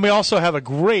 Then we also have a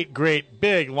great,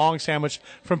 big, long sandwich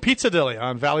from Pizza Dilly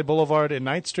on Valley Boulevard and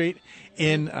 9th Street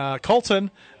in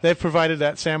Colton. They've provided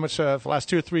that sandwich for the last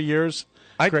 2 or 3 years.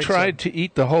 I tried to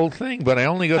eat the whole thing, but I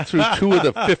only got through 2 of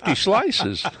the 50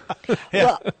 slices.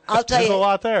 Well, I'll tell you. There's a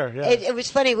lot there. Yeah. It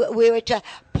was funny. We were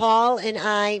Paul and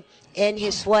I and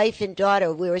his wife and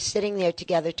daughter, we were sitting there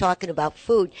together talking about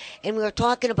food, and we were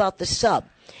talking about the sub.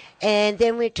 And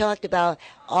then we talked about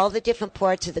all the different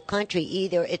parts of the country.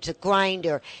 Either it's a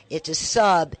grinder, it's a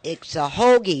sub, it's a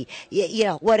hoagie,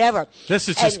 whatever. This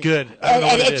is just good. I don't know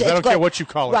what it is. I don't care what you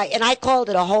call it. Right, and I called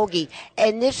it a hoagie.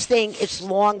 And this thing is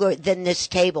longer than this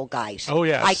table, guys. Oh,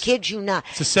 yes. I kid you not.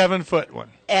 It's a 7-foot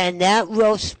one. And that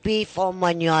roast beef au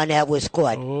mignon, that was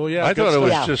good. Oh, yeah. I thought it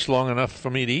was just long enough for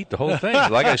me to eat the whole thing.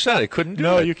 Like I said, I couldn't do it.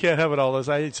 No, you can't have it all.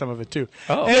 I ate some of it, too.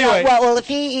 Oh. Anyway. Well, if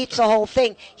he eats the whole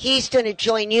thing, he's going to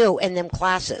join you in them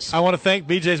classes. I want to thank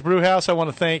BJ's Brew House. I want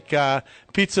to thank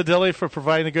Pizza Dilly for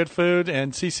providing the good food,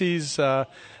 and Cece's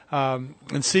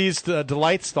C's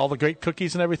Delights, all the great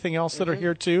cookies and everything else that are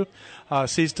here too.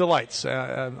 C's Delights.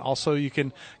 Also, you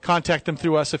can contact them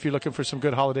through us if you're looking for some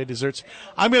good holiday desserts.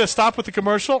 I'm going to stop with the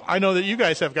commercial. I know that you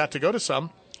guys have got to go to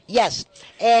some. Yes,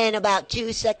 in about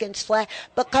 2 seconds flat.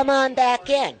 But come on back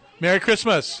in. Merry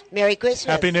Christmas. Merry Christmas.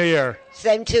 Happy New Year.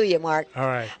 Same to you, Mark. All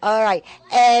right. All right.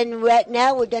 And right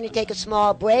now we're going to take a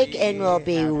small break, and we'll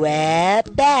be right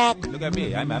back. Look at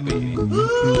me. I'm happy.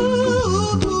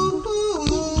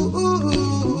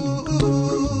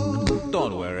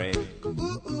 Don't worry.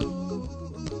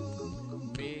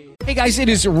 Hey guys, it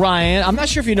is Ryan. I'm not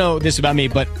sure if you know this about me,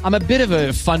 but I'm a bit of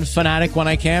a fun fanatic when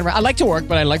I can. I like to work,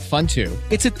 but I like fun too.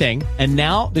 It's a thing. And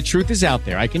now the truth is out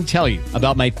there. I can tell you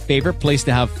about my favorite place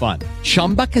to have fun.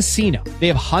 Chumba Casino. They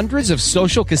have hundreds of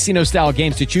social casino style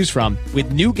games to choose from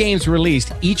with new games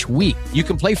released each week. You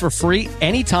can play for free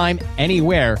anytime,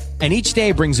 anywhere. And each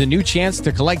day brings a new chance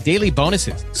to collect daily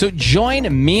bonuses. So join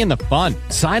me in the fun.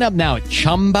 Sign up now at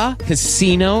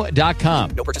ChumbaCasino.com.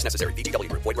 No purchase necessary.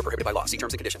 VGW. Void where prohibited by law. See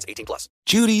terms and conditions. 18+.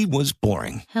 Judy was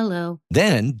boring. Hello.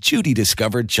 Then Judy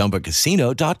discovered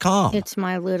ChumbaCasino.com. It's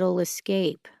my little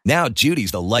escape. Now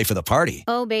Judy's the life of the party.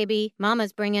 Oh, baby,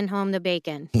 mama's bringing home the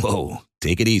bacon. Whoa,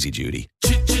 take it easy, Judy.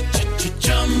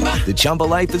 The Chumba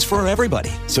life is for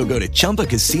everybody. So go to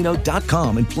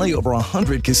ChumbaCasino.com and play over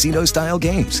 100 casino-style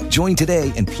games. Join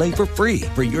today and play for free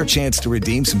for your chance to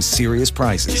redeem some serious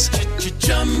prizes.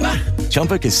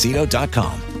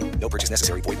 ChumbaCasino.com. No purchase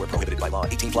necessary. Void where prohibited by law.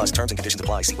 18+. Terms and conditions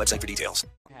apply. See website for details.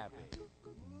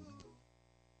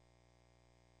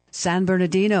 San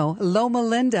Bernardino, Loma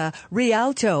Linda,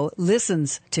 Rialto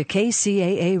listens to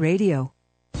KCAA Radio.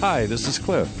 Hi, this is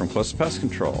Cliff from Cliff's Pest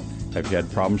Control. Have you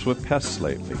had problems with pests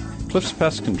lately? Cliff's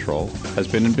Pest Control has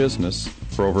been in business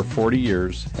for over 40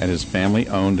 years and is family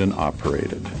owned and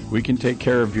operated. We can take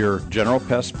care of your general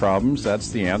pest problems,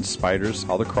 that's the ants, spiders,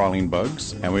 all the crawling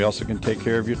bugs, and we also can take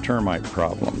care of your termite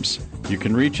problems. You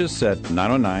can reach us at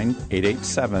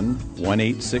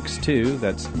 909-887-1862.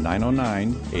 That's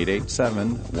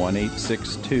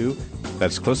 909-887-1862.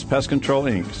 That's Cliffs Pest Control,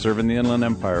 Inc., serving the Inland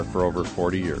Empire for over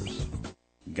 40 years.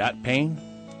 Got pain?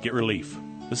 Get relief.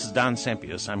 This is Don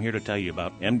Sampius. I'm here to tell you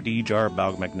about MD Jar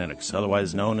Biomagnetics,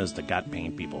 otherwise known as the Got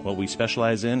Pain people. What we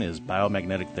specialize in is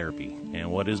biomagnetic therapy. And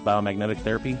what is biomagnetic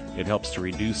therapy? It helps to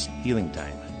reduce healing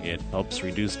time. It helps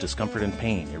reduce discomfort and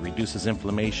pain. It reduces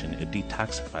inflammation. It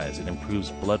detoxifies. It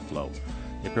improves blood flow.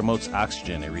 It promotes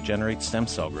oxygen. It regenerates stem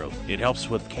cell growth. It helps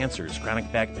with cancers,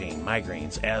 chronic back pain,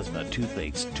 migraines, asthma,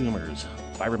 toothaches, tumors,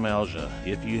 fibromyalgia.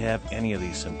 If you have any of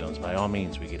these symptoms, by all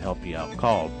means, we can help you out.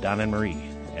 Call Don and Marie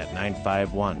at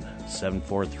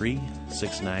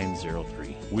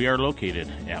 951-743-6903. We are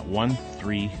located at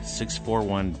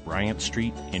 13641 Bryant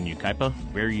Street in Yucaipa.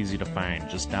 Very easy to find.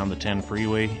 Just down the 10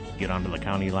 freeway, get onto the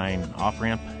county line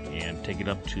off-ramp, and take it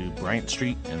up to Bryant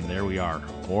Street, and there we are.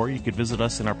 Or you could visit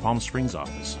us in our Palm Springs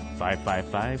office,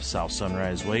 555 South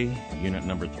Sunrise Way, unit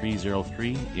number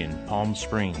 303 in Palm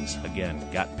Springs. Again,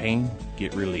 got pain?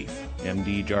 Get relief.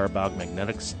 MD Jar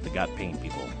Biomagnetics, the Got Pain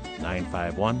people.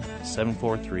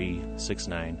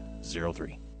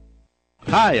 951-743-6903.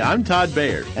 Hi, I'm Todd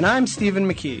Bayer. And I'm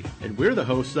Stephen McKee. And we're the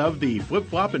hosts of the Flip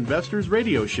Flop Investors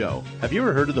Radio Show. Have you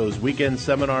ever heard of those weekend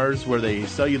seminars where they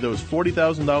sell you those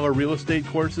 $40,000 real estate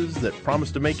courses that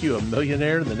promise to make you a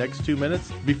millionaire in the next 2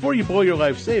 minutes? Before you blow your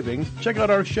life savings, check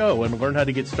out our show and learn how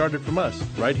to get started from us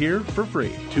right here for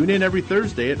free. Tune in every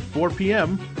Thursday at 4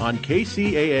 p.m. on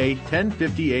KCAA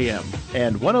 1050 AM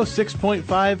and 106.5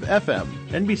 FM,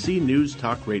 NBC News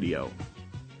Talk Radio.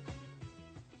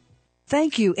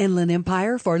 Thank you, Inland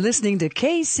Empire, for listening to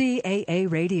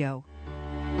KCAA Radio.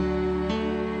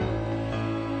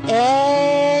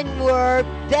 And we're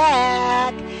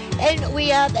back. And we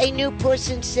have a new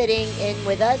person sitting in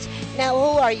with us. Now,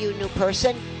 who are you, new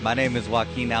person? My name is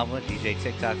Joaquin Alba, DJ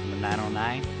TikTok from the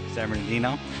 909, San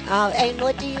Bernardino. And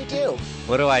what do you do?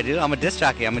 What do I do? I'm a disc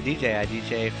jockey. I'm a DJ. I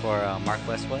DJ for Mark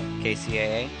Westwood,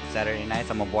 KCAA, Saturday nights.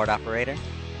 I'm a board operator.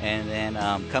 And then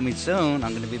coming soon,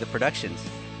 I'm going to be the productions.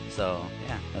 So,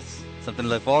 yeah, that's something to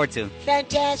look forward to.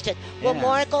 Fantastic. Well, Yeah.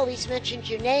 Mark always mentioned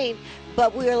your name,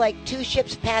 but we were like two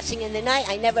ships passing in the night.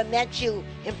 I never met you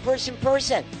in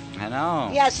person. I know.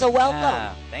 Yeah, so welcome.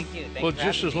 Yeah, thank you. Well,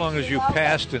 just as long as you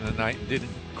passed in the night and didn't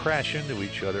crash into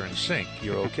each other and sink,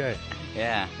 you're okay.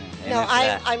 Yeah. No,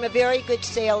 I'm a very good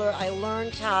sailor. I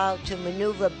learned how to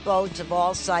maneuver boats of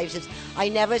all sizes. I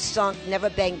never sunk, never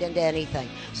banged into anything.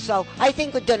 So I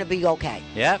think we're going to be okay.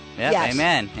 Yep. Yes.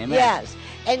 Amen. Yes.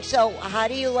 And so how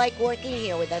do you like working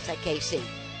here with us at KC?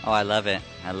 Oh, I love it.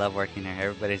 I love working here.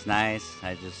 Everybody's nice.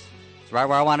 it's right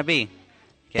where I want to be.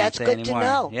 Can't That's say good anymore. to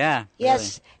know. Yeah.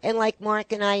 Yes. And like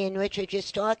Mark and I and Rich are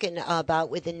just talking about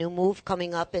with the new move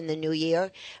coming up in the new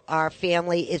year, our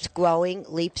family is growing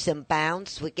leaps and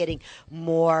bounds. We're getting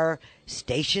more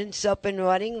stations up and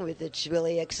running. It's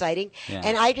really exciting. Yeah.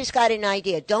 And I just got an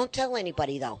idea. Don't tell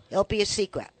anybody, though. It'll be a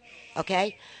secret.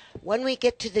 Okay? When we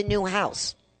get to the new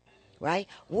house, right,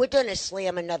 we're going to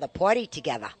slam another party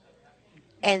together.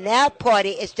 And that party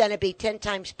is going to be 10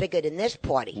 times bigger than this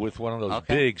party. With one of those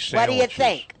Okay. big What sandwiches. do you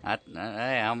think?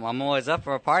 I'm always up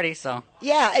for a party, so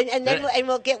Yeah, and then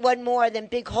we'll get one more of them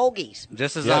big hoagies.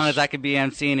 just as long as I could be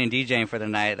emceeing and DJing for the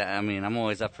night, I mean, I'm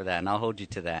always up for that, and I'll hold you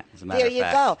to that, as a matter There of you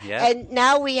fact. go. Yeah. And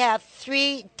now we have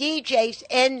 3 DJs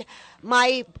in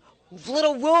my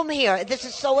little room here. This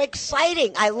is so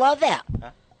exciting. I love it.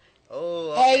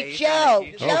 Oh, Hey, Joe.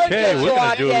 Joe Okay, just we're going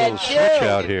walked to do a in, little switch too.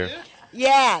 out here.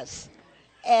 Yes.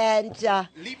 And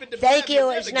thank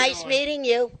you. It's nice meeting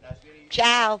you.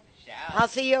 Ciao. I'll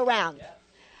see you around.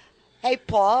 Hey,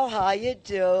 Paul, how you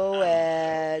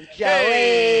doing?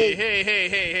 Joey.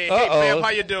 Hey, Uh-oh. Bam, how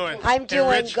you doing? I'm Hey, doing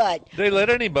Rich? good. They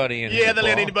let anybody in here. Yeah, they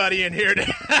let Paul. anybody in here,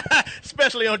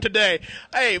 especially on today.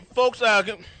 Hey, folks,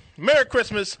 Merry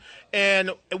Christmas, and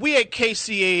we at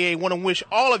KCAA want to wish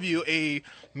all of you a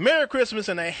Merry Christmas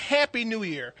and a Happy New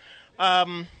Year.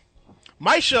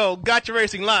 My show, Gotcha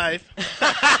Racing Live.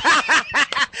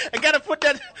 I gotta put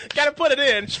it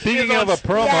in. Speaking It's of a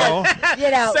promo. Yes,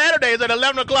 you know. Saturdays at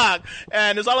 11 o'clock,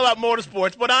 and it's all about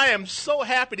motorsports. But I am so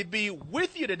happy to be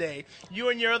with you today, you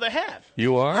and your other half.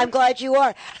 You are? I'm glad you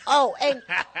are. Oh, and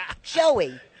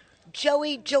Joey.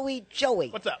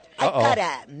 What's up? I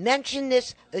gotta mention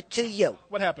this to you.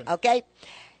 What happened? Okay?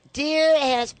 There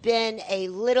has been a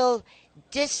little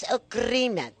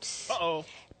disagreement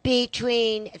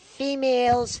between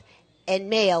females and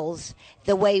males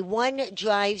the way one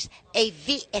drives a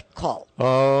vehicle.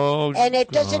 Oh, And it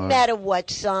doesn't God. matter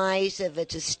what size, if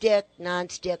it's a stick,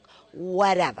 non-stick,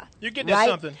 whatever. You're getting at right?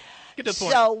 something. Get to the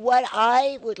point. So what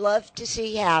I would love to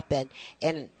see happen,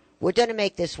 and we're going to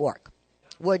make this work.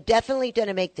 We're definitely going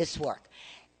to make this work.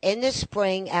 In the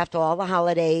spring, after all the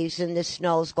holidays and the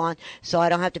snow's gone, so I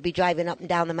don't have to be driving up and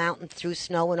down the mountain through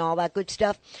snow and all that good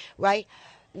stuff, right?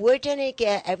 We're going to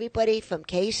get everybody from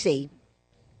KC,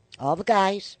 all the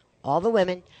guys, all the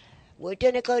women. We're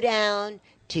going to go down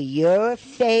to your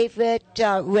favorite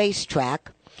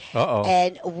racetrack. Uh-oh.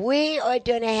 And we are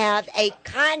going to have a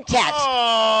contest.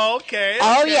 Oh, okay.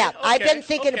 Oh, okay, yeah. okay, I've been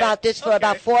thinking about this for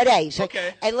about 4 days.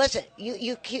 Okay. And listen,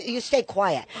 you stay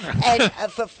quiet. And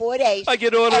for 4 days. I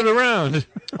get ordered around.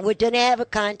 We're going to have a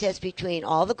contest between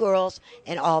all the girls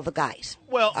and all the guys.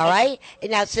 Well, all right?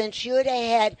 And now, since you're the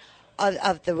head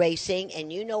of the racing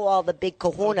and you know all the big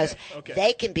kahunas, Okay.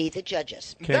 they can be the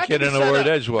judges. Can't That get can in be a set word up.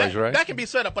 edgewise, right? That can be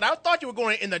set up, but I thought you were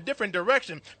going in a different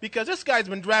direction because this guy's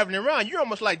been driving around. You're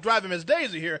almost like driving Miss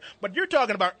Daisy here, but you're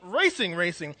talking about racing,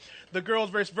 the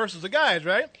girls versus the guys,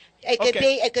 right? It could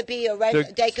be a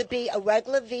they could be a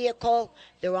regular vehicle,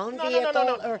 their own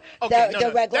vehicle, or Okay,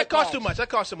 the regular that costs cars.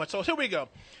 too much. So here we go.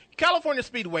 California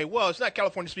Speedway. Well, it's not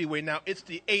California Speedway now. It's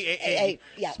the AAA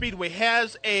yeah. Speedway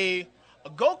has a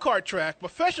go-kart track,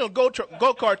 professional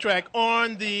go-kart track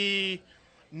on the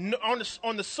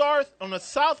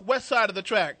southwest side of the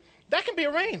track. That can be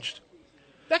arranged.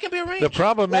 The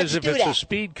problem is if it's a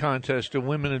speed contest, the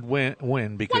women would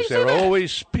win because they're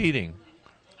always speeding.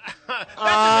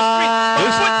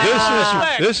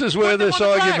 This is where this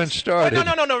argument started.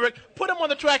 No, Rick. Put them on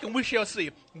the track and we shall see.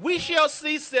 We shall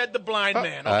see, said the blind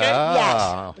man. Okay.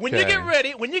 Yes. When you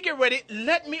get ready,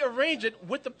 let me arrange it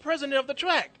with the president of the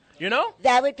track. You know?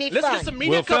 That would be Let's fun. get some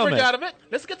media coverage out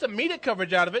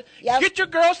of it. Yep. Get your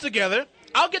girls together.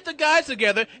 I'll get the guys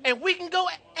together, and we can go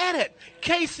at it.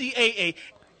 KCAA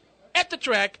at the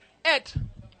track at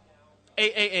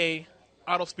AAA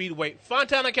Auto Speedway,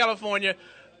 Fontana, California.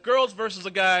 Girls versus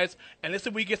the guys, and let's see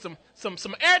if we get some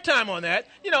airtime on that.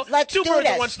 You know, Let's two do birds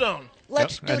this. with one stone.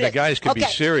 Let's do And this. the guys can be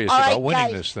Okay. serious All about right, winning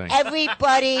guys, this thing.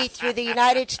 Everybody through the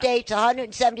United States,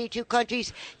 172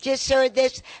 countries, just heard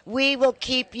this. We will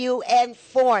keep you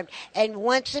informed. And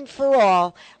once and for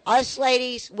all, us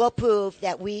ladies will prove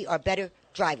that we are better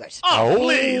drivers. Oh,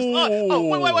 please.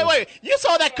 Wait. You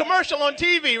saw that commercial on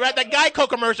TV, right? That Geico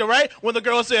commercial, right? When the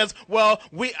girl says, well,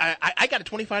 I got a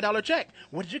 $25 check.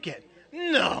 What did you get?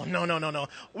 No.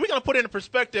 We're going to put it in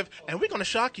perspective, and we're going to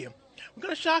shock you. We're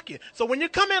going to shock you. So when you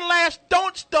come in last,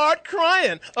 don't start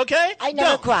crying, okay? I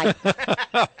never cry. Wait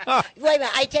a minute.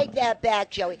 I take that back,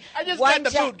 Joey. I just got the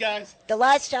food, guys. The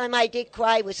last time I did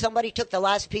cry was somebody took the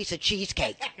last piece of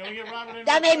cheesecake.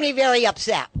 That made me very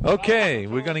upset. Okay,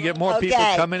 we're going to get more people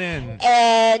Okay. coming in.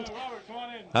 And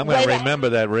I'm going wait a to minute. remember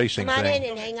that racing come on thing.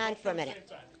 in and hang on for a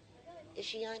minute. Is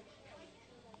she on?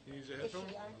 Is she on?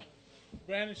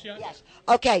 Brandon, she on? Yes.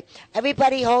 Okay.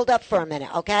 Everybody hold up for a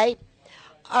minute, okay?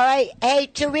 All right. Hey,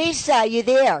 Teresa, you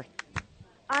there?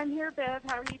 I'm here, Bev.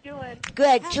 How are you doing?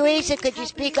 Good. Teresa, could you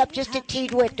speak up just a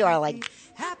teeny-bit, darling?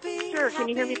 Sure. Can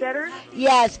you hear me better?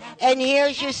 Yes. And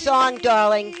here's your song,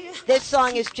 darling. This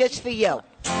song is just for you.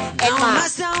 And Now, Mom. might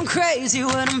sound crazy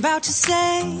what I'm about to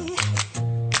say.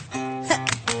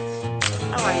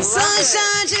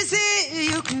 Sunshine just here,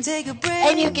 you can take a break.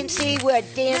 And you can see we're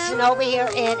dancing over here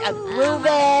and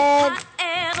grooving.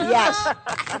 Yes.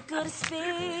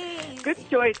 Good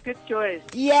choice.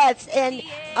 Yes, and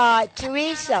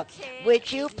Teresa,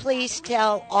 would you please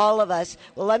tell all of us,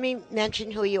 well, let me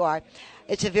mention who you are.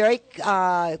 It's a very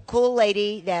cool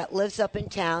lady that lives up in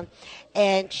town,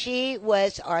 and she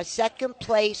was our second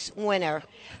place winner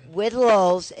with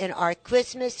Lowe's in our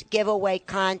Christmas giveaway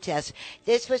contest.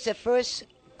 This was the first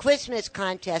Christmas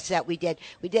contest that we did.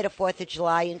 We did a 4th of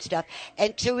July and stuff.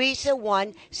 And Teresa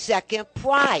won second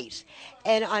prize.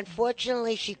 And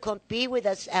unfortunately, she couldn't be with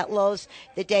us at Lowe's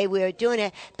the day we were doing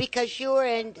it because you were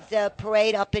in the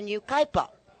parade up in Ukaipa.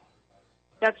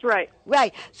 That's right.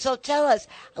 Right. So tell us,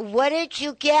 what did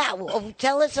you get?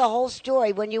 Tell us the whole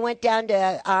story when you went down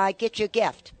to get your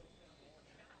gift.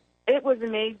 It was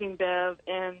amazing, Bev,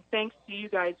 and thanks to you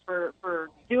guys for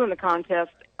doing the contest.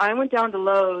 I went down to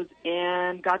Lowe's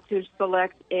and got to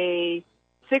select a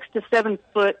 6 to 7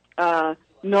 foot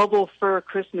noble fir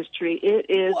Christmas tree. It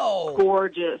is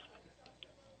gorgeous.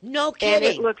 No kidding. And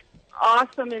it looks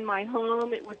awesome in my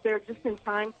home. It was there just in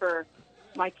time for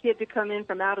my kid to come in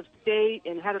from out of state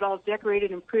and had it all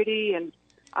decorated and pretty. And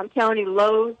I'm telling you,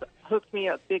 Lowe's hooked me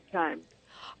up big time.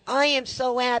 I am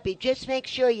so happy. Just make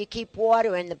sure you keep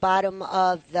water in the bottom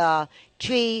of the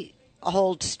tree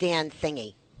hold stand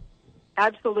thingy.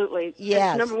 Absolutely.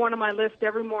 Yes. It's number one on my list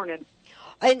every morning.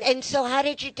 And so how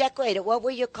did you decorate it? What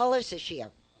were your colors this year?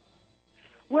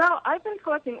 Well, I've been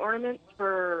collecting ornaments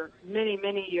for many,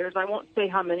 many years. I won't say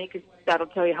how many because that'll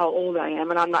tell you how old I am,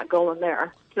 and I'm not going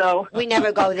there. So We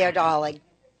never go there, darling.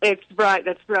 It's right.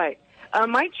 That's right.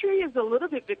 My tree is a little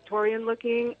bit Victorian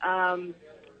looking.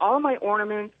 All of my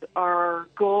ornaments are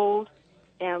gold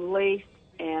and lace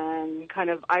and kind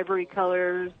of ivory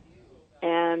colors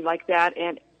and like that.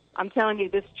 And I'm telling you,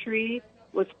 this tree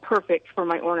was perfect for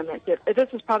my ornament. This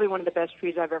is probably one of the best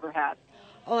trees I've ever had.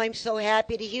 Oh, I'm so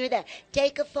happy to hear that.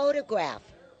 Take a photograph.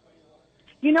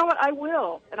 You know what? I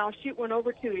will, and I'll shoot one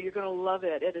over to you. You're going to love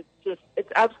it.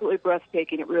 It's absolutely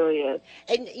breathtaking. It really is.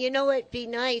 And you know it'd be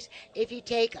nice if you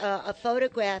take a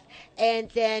photograph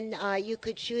and then you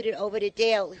could shoot it over to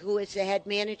Dale, who is the head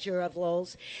manager of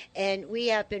Lowell's. And we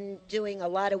have been doing a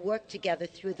lot of work together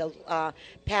through the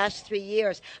past 3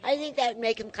 years. I think that would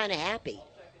make him kind of happy.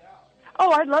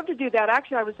 Oh, I'd love to do that.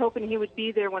 Actually, I was hoping he would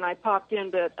be there when I popped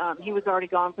in, but he was already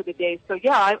gone for the day. So,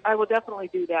 yeah, I will definitely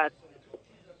do that.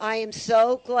 I am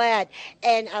so glad.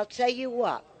 And I'll tell you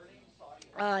what,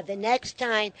 the next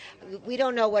time, we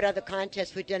don't know what other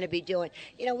contests we're going to be doing.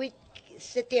 You know, we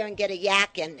sit there and get a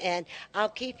yakking, and I'll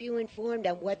keep you informed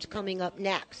on what's coming up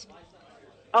next.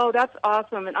 Oh, that's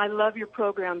awesome. And I love your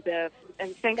program, Bev.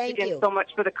 And thanks again so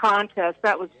much for the contest.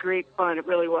 That was great fun. It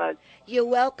really was. You're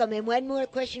welcome. And one more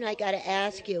question I got to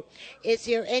ask you. Is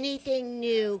there anything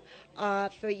new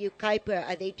for you, Kuiper?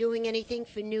 Are they doing anything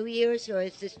for New Year's, or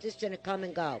is this just going to come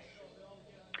and go?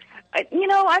 I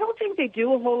don't think they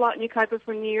do a whole lot in Yucaipa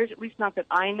for New Year's, at least not that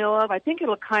I know of. I think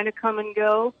it'll kind of come and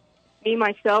go. Me,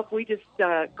 myself, we just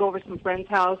go over to some friend's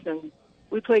house and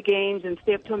we play games and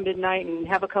stay up till midnight and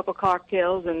have a couple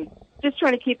cocktails and just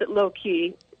trying to keep it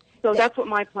low-key. So that's what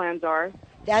my plans are.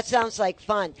 That sounds like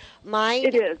fun. Mine,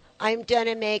 it is. I'm going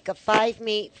to make a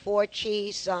 5-meat,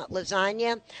 4-cheese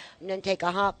lasagna. I'm going to take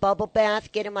a hot bubble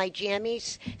bath, get in my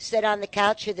jammies, sit on the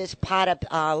couch with this pot of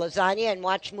lasagna, and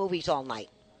watch movies all night.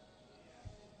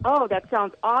 Oh, that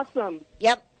sounds awesome.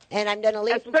 Yep. And I'm going to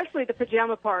leave. Especially the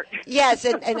pajama part. Yes,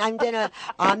 and I'm going to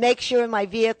make sure my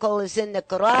vehicle is in the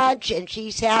garage, and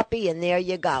she's happy, and there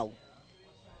you go.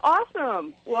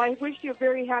 Awesome. Well, I wish you a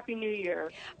very happy New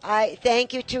Year. I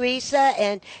thank you, Teresa,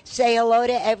 and say hello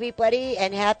to everybody,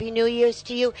 and Happy New Year's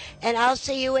to you. And I'll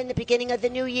see you in the beginning of the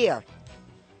new year.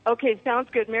 Okay, sounds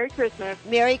good. Merry Christmas.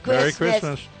 Merry Christmas. Merry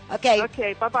Christmas. Okay.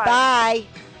 Okay, bye-bye. Bye.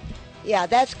 Yeah,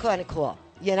 that's kind of cool,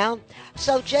 you know?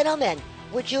 So, gentlemen,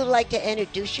 would you like to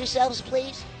introduce yourselves,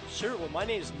 please? Sure. Well, my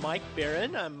name is Mike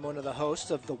Barron. I'm one of the hosts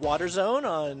of The Water Zone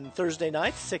on Thursday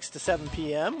nights, 6 to 7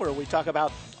 p.m., where we talk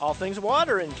about all things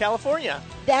water in California.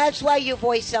 That's why your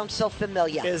voice sounds so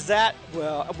familiar. Is that,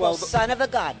 well son of a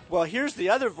gun. Well, here's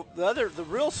the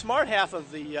real smart half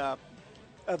of the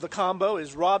combo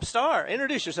is Rob Starr.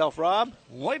 Introduce yourself, Rob.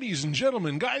 Ladies and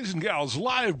gentlemen, guys and gals,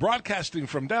 live broadcasting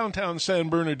from downtown San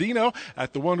Bernardino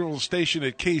at the wonderful station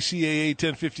at KCAA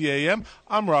 1050 AM.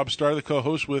 I'm Rob Starr, the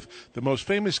co-host with the most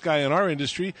famous guy in our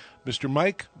industry, Mr.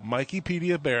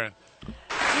 Mikeypedia Barron.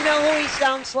 You know who he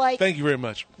sounds like? Thank you very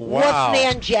much. Wow.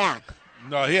 Wolfman Jack.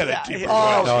 No, he had a deeper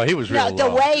voice. No, he was really the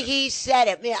low. way he said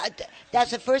it, that's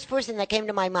the first person that came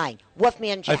to my mind.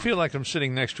 Wolfman Jack. I feel like I'm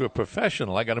sitting next to a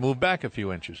professional. I got to move back a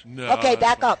few inches. No. Okay,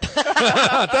 back up.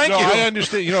 Thank you. I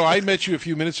understand. You know, I met you a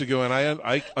few minutes ago, and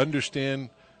I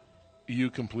understand you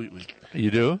completely.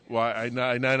 You do? Well, I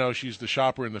know she's the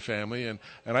shopper in the family, and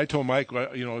I told Mike,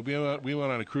 you know, we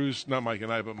went on a cruise. Not Mike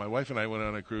and I, but my wife and I went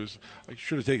on a cruise. I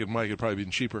should have taken Mike; it'd probably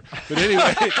been cheaper. But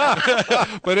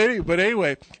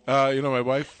anyway, you know, my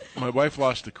wife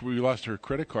we lost her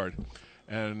credit card,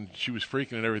 and she was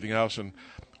freaking and everything else. And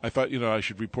I thought, you know, I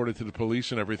should report it to the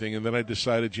police and everything. And then I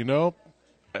decided, you know,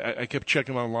 I kept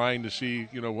checking online to see,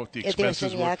 you know, what the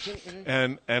expenses were.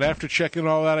 And after checking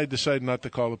all that, I decided not to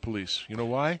call the police. You know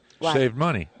why? Saved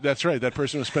money. That's right. That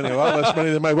person was spending a lot less money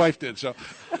than my wife did. So,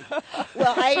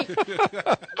 well,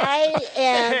 I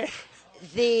am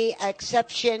the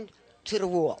exception to the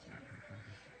rule.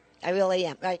 I really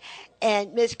am. Right?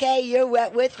 And Miss Kay, you're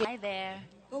with me. Hi there.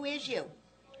 Who is you?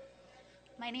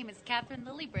 My name is Catherine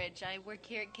Lillybridge. I work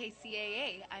here at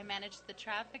KCAA. I manage the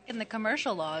traffic and the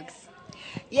commercial logs.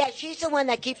 Yeah, she's the one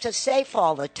that keeps us safe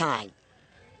all the time.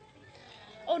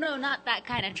 Oh, no, not that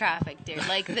kind of traffic, dear.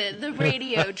 Like the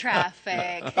radio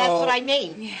traffic. That's what I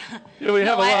mean. Yeah, we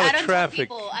have a lot of traffic.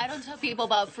 I don't tell people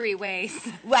about freeways.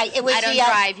 Right. It was I don't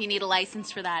drive. You need a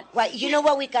license for that. Right. You know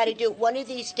what we got to do? One of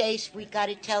these days, we got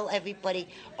to tell everybody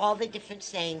all the different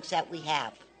sayings that we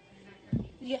have.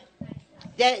 Yeah.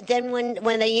 Then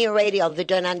when they hear radio, they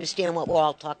don't understand what we're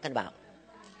all talking about.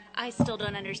 I still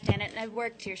don't understand it, and I've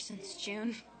worked here since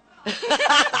June.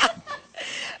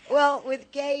 Well,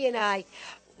 with Kay and I,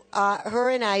 her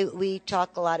and I, we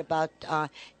talk a lot about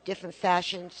different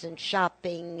fashions and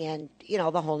shopping and,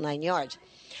 the whole 9 yards.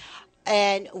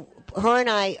 And her and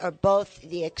I are both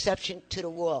the exception to the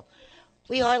rule.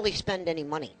 We hardly spend any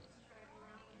money.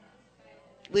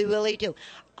 We really do.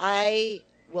 I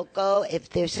will go, if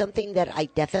there's something that I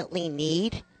definitely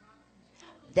need,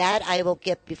 that I will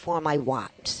get before my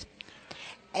wants.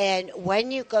 And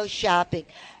when you go shopping,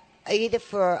 either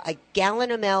for a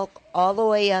gallon of milk all the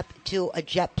way up to a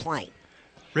jet plane.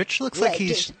 Rich looks like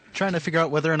he's trying to figure out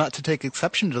whether or not to take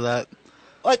exception to that.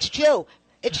 Oh, it's true.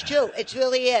 It's true. It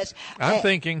really is. I'm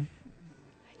thinking.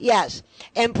 Yes.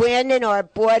 And Brandon are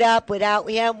brought up without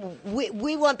him.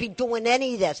 We won't be doing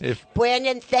any of this.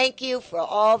 Brandon, thank you for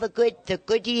all the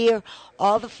good year,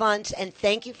 all the funds, and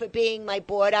thank you for being my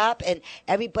board up and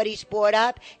everybody's board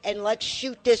up. And let's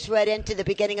shoot this right into the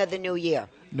beginning of the new year.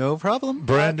 No problem.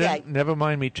 Brandon, Okay. never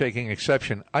mind me taking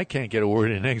exception. I can't get a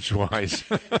word in edgewise.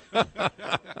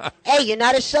 Hey, you're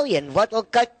not a Cillian. What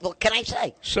can I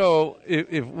say? So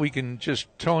if we can just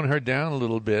tone her down a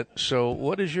little bit. So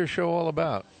what is your show all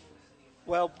about?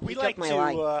 Well, we You like took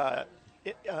my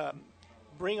to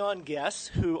bring on guests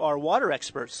who are water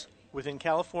experts within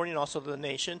California and also the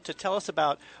nation to tell us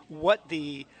about what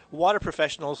the water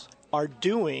professionals are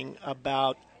doing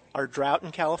about our drought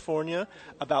in California,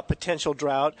 about potential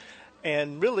drought.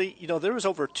 And really, there was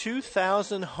over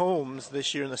 2,000 homes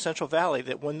this year in the Central Valley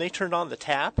that when they turned on the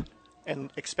tap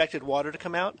and expected water to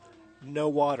come out, no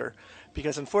water.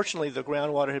 Because unfortunately, the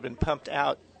groundwater had been pumped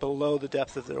out below the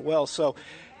depth of their wells. So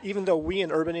even though we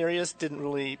in urban areas didn't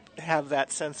really have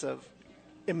that sense of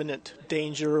imminent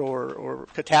danger or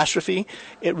catastrophe,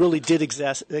 it really did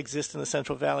exist in the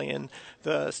Central Valley, and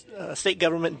the state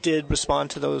government did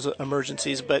respond to those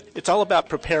emergencies. But it's all about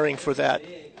preparing for that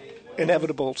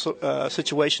inevitable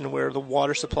situation where the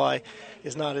water supply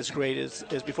is not as great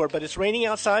as before. But it's raining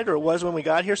outside, or it was when we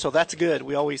got here, so that's good.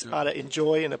 We always ought to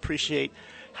enjoy and appreciate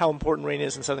how important rain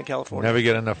is in Southern California. Never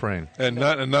get enough rain. And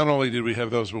not only did we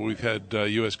have those, but we've had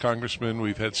U.S. congressmen,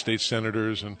 we've had state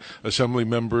senators and assembly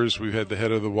members, we've had the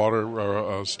head of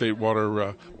the state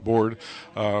water board,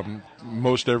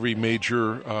 most every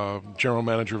major general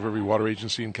manager of every water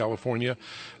agency in California.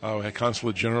 We had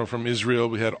consulate general from Israel.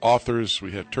 We had authors.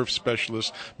 We had turf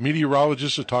specialists,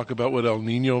 meteorologists to talk about what El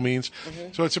Nino means.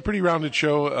 Mm-hmm. So it's a pretty rounded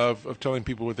show of telling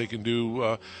people what they can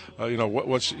do,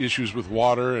 what's issues with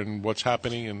water and what's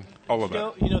happening and all of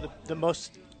that. The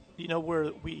most,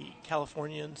 where we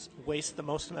Californians waste the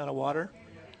most amount of water?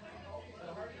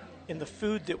 In the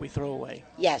food that we throw away.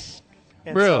 Yes.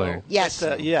 And really? So yes.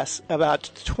 Yes.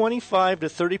 About 25 to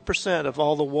 30% of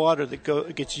all the water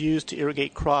that gets used to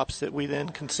irrigate crops that we then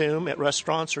consume at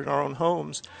restaurants or in our own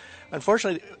homes,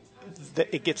 unfortunately,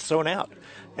 it gets thrown out.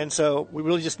 And so we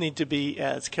really just need to be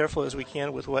as careful as we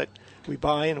can with what we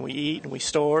buy and we eat and we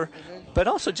store, but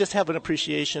also just have an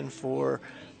appreciation for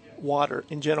water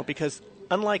in general, because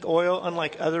unlike oil,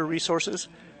 unlike other resources,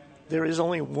 there is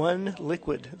only one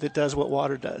liquid that does what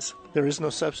water does. There is no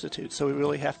substitute, so we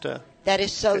really have to... That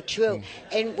is so true.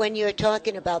 And when you're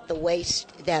talking about the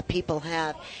waste that people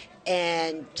have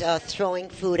and throwing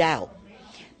food out,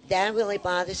 that really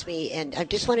bothers me. And I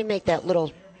just want to make that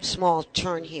little small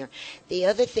turn here. The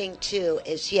other thing, too,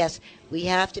 is, yes, we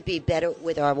have to be better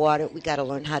with our water. We got to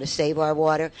learn how to save our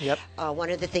water. Yep. One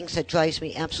of the things that drives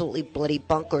me absolutely bloody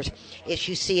bunkers is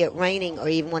you see it raining or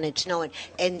even when it's snowing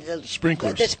and the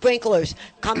sprinklers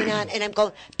coming on, and I'm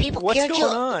going, people, What's can't going you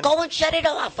on? go and shut it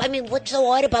off? I mean, what's so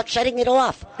hard about shutting it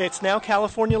off? It's now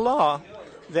California law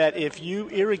that if you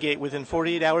irrigate within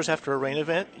 48 hours after a rain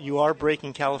event, you are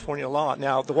breaking California law.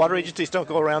 Now, the water agencies don't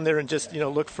go around there and just,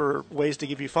 look for ways to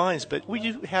give you fines, but we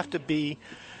do have to be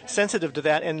sensitive to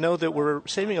that and know that we're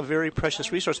saving a very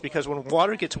precious resource, because when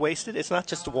water gets wasted, it's not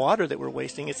just water that we're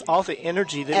wasting, it's all the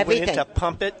energy that went in to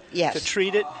pump it, Yes. to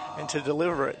treat it, and to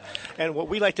deliver it. And what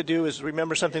we like to do is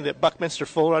remember something that Buckminster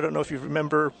Fuller, I don't know if you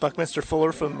remember Buckminster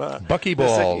Fuller from...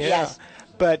 Buckyballs. Yeah. Yes.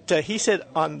 But he said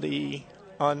on the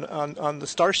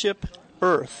Starship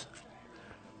Earth,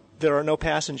 there are no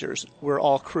passengers. We're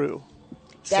all crew.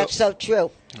 That's so true.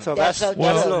 So that's so true.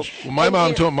 Well, my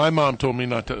mom told me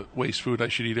not to waste food. I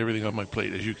should eat everything on my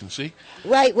plate, as you can see.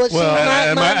 Right. Well, see,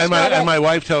 my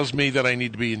wife tells me that I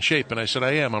need to be in shape, and I said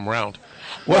I am. I'm round.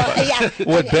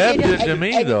 What Bev did to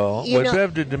me, though,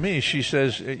 Bev did to me, she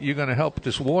says, you're going to help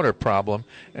this water problem,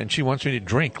 and she wants me to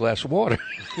drink less water.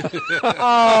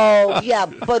 Oh, yeah,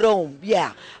 boom,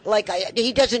 yeah.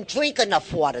 He doesn't drink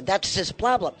enough water. That's his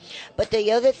problem. But the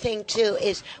other thing, too,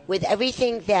 is with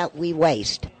everything that we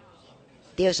waste,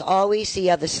 there's always the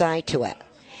other side to it.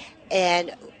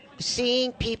 And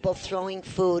seeing people throwing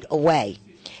food away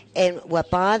And what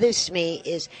bothers me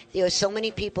is there are so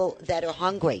many people that are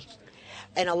hungry.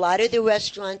 And a lot of the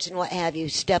restaurants and what have you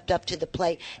stepped up to the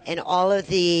plate, and all of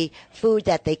the food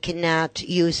that they cannot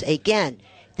use again,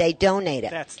 they donate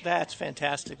it. That's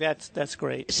fantastic. That's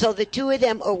great. So the two of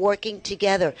them are working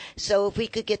together. So if we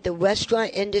could get the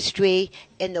restaurant industry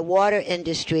and the water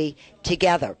industry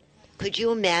together, could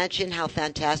you imagine how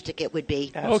fantastic it would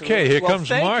be? Absolutely. Okay, here Well, comes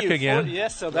thank Mark you again.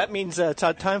 yes, so that means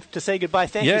time to say goodbye.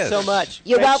 Thank you Yes. so much.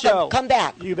 You're Great welcome. show. Come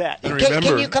back. You bet. And Can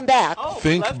remember, you come back?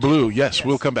 Think Blue. Yes,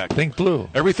 we'll come back. Think Blue.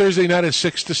 Every Thursday night at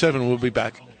 6 to 7, we'll be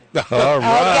back. All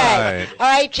Okay. All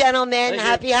right, gentlemen.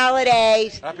 Happy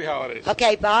holidays. Happy holidays.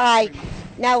 Okay, bye.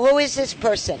 Now, who is this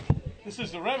person? This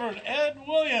is the Reverend Ed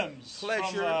Williams.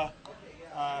 Pleasure.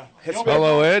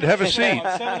 Hello, Ed. Have a seat.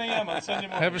 7 a.m. on Sunday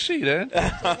morning. Have a seat, Ed.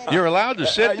 You're allowed to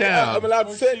sit down. I'm allowed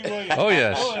to sit. Oh,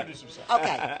 yes.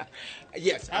 Okay.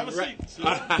 Yes. Have a seat.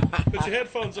 Put your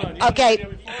headphones on. You Okay,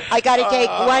 I got to take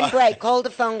one break. Hold the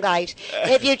phone, guys.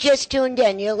 If you just tuned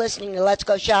in, you're listening to Let's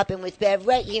Go Shopping with Bev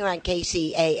right here on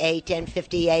KCAA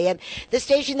 1050 AM, the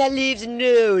station that leaves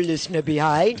no listener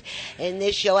behind. And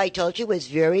this show, I told you, was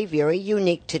very, very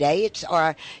unique today. It's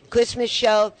our Christmas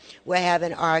show. We're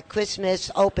having our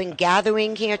Christmas open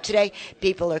gathering here today.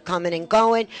 People are coming and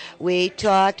going. We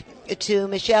talked to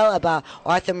Michelle about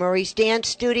Arthur Murray's dance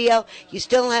studio. You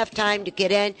still have time to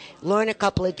get in, learn a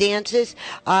couple of dances,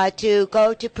 to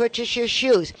go to purchase your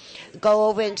shoes. Go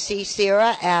over and see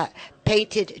Sarah at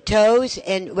Painted Toes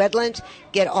in Redlands.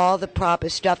 Get all the proper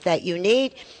stuff that you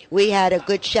need. We had a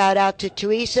good shout out to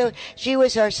Teresa. She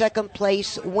was our second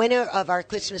place winner of our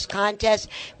Christmas contest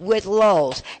with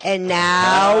Lowe's. And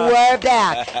now we're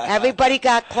back. Everybody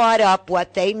got caught up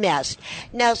what they missed.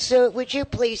 Now, sir, would you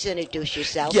please introduce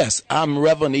yourself? Yes, I'm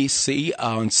Reverend E.C.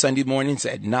 On Sunday mornings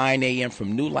at 9 a.m.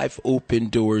 from New Life Open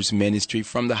Doors Ministry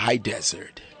from the High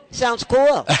Desert. Sounds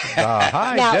cool.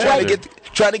 Now,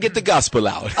 Trying to get the gospel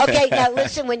out. Okay, now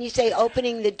listen, when you say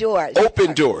opening the doors.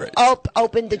 Open doors.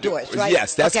 Open the doors, right?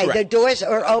 Yes, that's okay, correct. the doors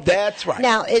are open. That's right.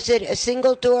 Now, is it a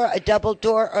single door, a double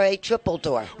door, or a triple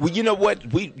door? Well, you know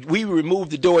what? We remove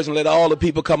the doors and let all the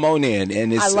people come on in.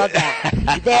 And it's, I love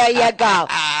that. There you go.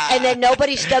 And then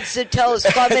nobody stubs their toes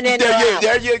coming in or out.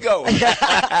 There you go.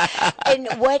 And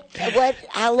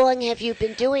how long have you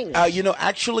been doing this?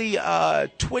 Actually,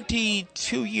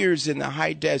 22 years in the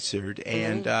high desert,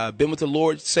 and been with the Lord,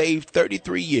 saved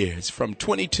 33 years, from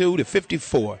 22 to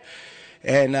 54.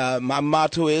 And my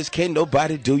motto is, can't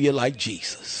nobody do you like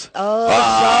Jesus.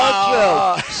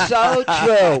 Oh, so true. So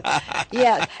true.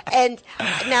 Yeah. And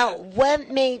now, what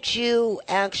made you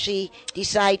actually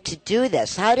decide to do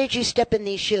this? How did you step in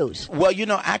these shoes? Well,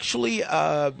 actually,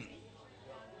 I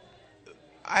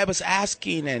was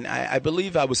asking, and I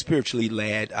believe I was spiritually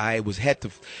led. I had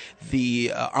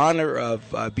the honor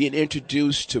of being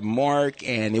introduced to Mark,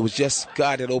 and it was just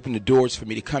God that opened the doors for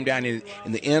me to come down in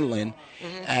the inland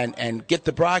and get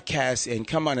the broadcast and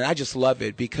come on. And I just love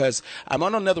it because I'm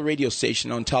on another radio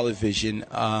station on television.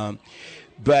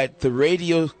 But the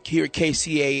radio here at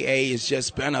KCAA has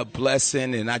just been a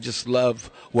blessing, and I just love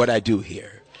what I do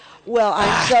here. Well,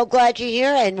 I'm so glad you're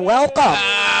here, and welcome.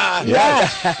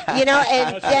 Yes.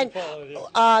 And then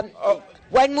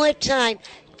one more time,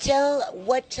 tell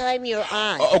what time you're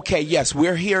on. Okay, yes.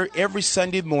 We're here every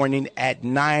Sunday morning at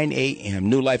 9 a.m.,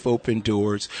 New Life Open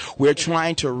Doors. We're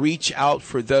trying to reach out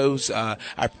for those. I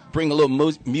bring a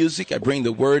little music. I bring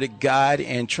the Word of God,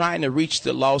 and trying to reach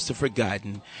the lost and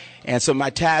forgotten. And so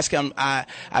my task,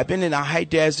 I've been in the high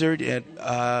desert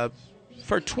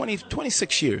for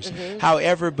 26 years.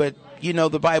 However, but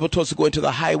the Bible told us to go into the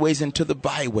highways and to the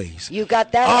byways. You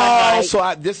got that right.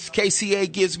 So this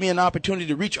KCA gives me an opportunity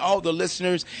to reach all the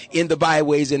listeners in the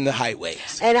byways and the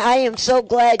highways. And I am so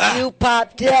glad you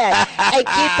popped in. And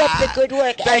keep up the good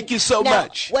work. Thank you so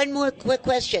much. One more quick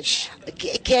question.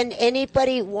 Can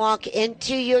anybody walk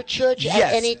into your church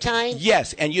at any time?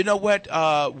 Yes, and you know what?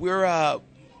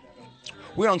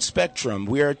 We're on Spectrum.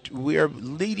 We're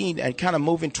leading and kind of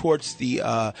moving towards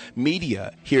the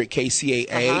media here at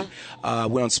KCAA.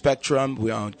 We're on Spectrum.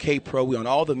 We're on K-Pro. We're on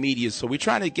all the media. So we're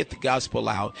trying to get the gospel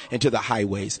out into the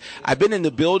highways. I've been in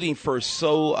the building for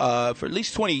at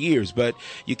least 20 years, but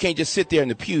you can't just sit there in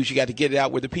the pews. You got to get it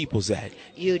out where the people's at.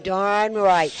 You darn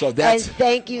right. So and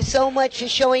thank you so much for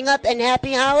showing up, and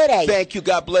happy holidays. Thanp you.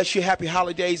 God bless you. Happy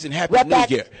holidays and happy New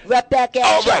Year. Right back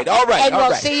at you. All right. And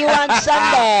we'll see you on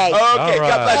Sunday. Okay.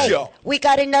 God bless you. We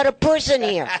got another person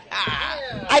here.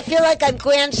 I feel like I'm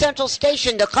Grand Central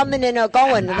Station. They're coming and they're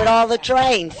going with all the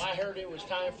trains. Well, I heard it was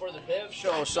time for the Bev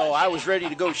show, so I was ready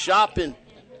to go shopping.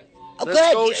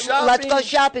 Let's go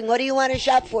shopping. What do you want to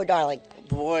shop for, darling?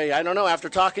 Boy, I don't know. After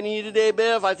talking to you today,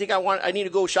 Bev, I think I need to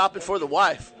go shopping for the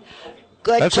wife.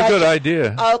 Good That's question. a good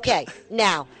idea. Okay,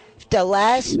 now the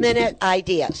last minute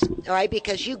ideas, all right?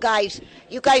 Because you guys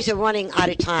are running out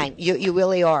of time. You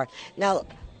really are. Now,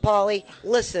 Paulie,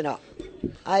 listen up.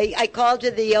 I called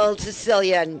you the old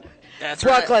Sicilian, That's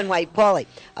Brooklyn white, Paulie.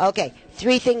 Okay,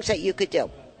 3 things that you could do.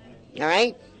 All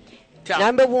right.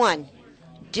 Number 1,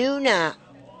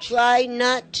 try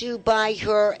not to buy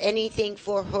her anything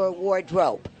for her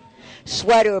wardrobe,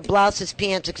 sweater, blouses,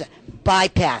 pants, etc.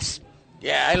 Bypass.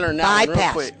 Yeah, I learned that one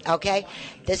real quick. Okay.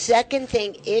 The second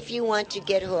thing, if you want to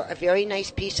get her a very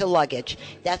nice piece of luggage,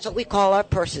 that's what we call our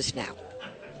purses now,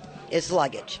 is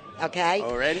luggage. Okay.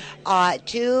 Already.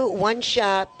 One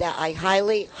shop that I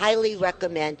highly, highly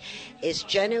recommend is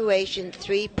Generation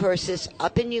 3 Purses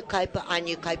up in Yucaipa on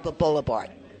Yucaipa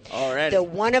Boulevard. Already. They're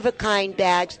one-of-a-kind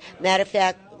bags. Matter of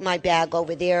fact, my bag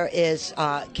over there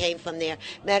came from there.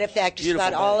 Matter of fact, just Beautiful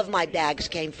about bag. all of my bags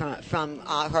came from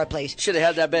her place. Should have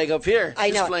had that bag up here. I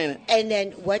know. Displaying it. And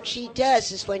then what she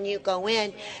does is when you go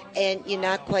in and you're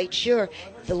not quite sure,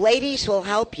 the ladies will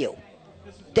help you.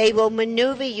 They will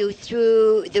maneuver you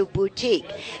through the boutique,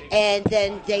 and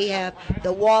then they have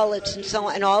the wallets and so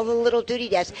on, and all the little duty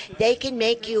desks. They can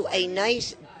make you a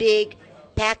nice big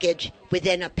package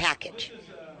within a package.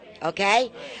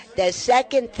 Okay? The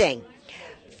second thing,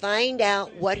 find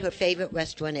out what her favorite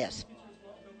restaurant is.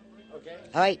 Okay.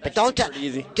 All right, but don't tell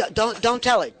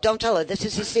her. Don't tell her. This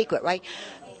is a secret, right?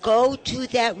 Go to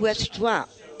that restaurant.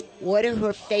 Order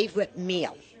her favorite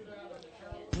meal.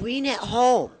 Bring it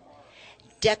home.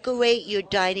 Decorate your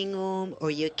dining room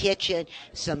or your kitchen,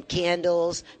 some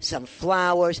candles, some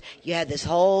flowers. You have this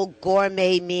whole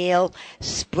gourmet meal,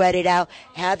 spread it out.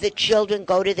 Have the children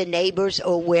go to the neighbors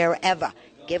or wherever.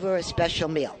 Give her a special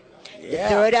meal. Yeah. The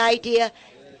third idea,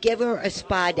 give her a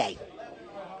spa day.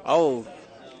 Oh,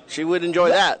 she would enjoy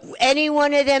that. Any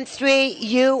one of them 3,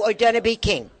 you are going to be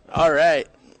king. All right.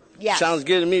 Yes. Sounds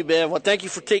good to me, Bev. Well, thank you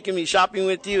for taking me shopping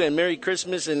with you, and Merry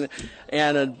Christmas and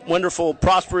a wonderful,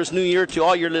 prosperous New Year to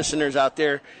all your listeners out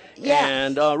there. Yeah.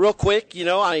 And real quick,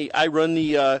 I run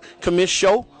the Commish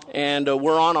Show, and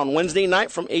we're on Wednesday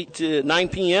night from 8 to 9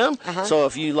 p.m. Uh-huh. So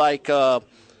if you like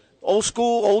old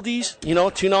school, oldies,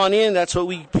 tune on in. That's what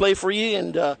we play for you,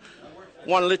 and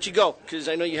want to let you go because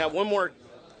I know you have one more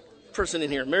person in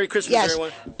here. Merry Christmas, Yes,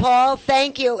 everyone. Paul,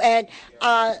 thank you. And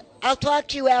I'll talk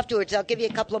to you afterwards. I'll give you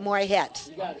a couple of more hits.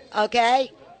 You got it.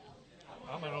 Okay?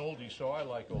 I'm an oldie, so I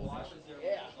like oldies.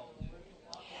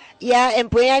 Yeah, and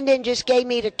Brandon just gave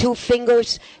me the 2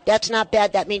 fingers. That's not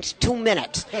bad. That means 2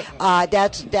 minutes.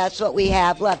 That's what we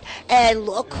have left. And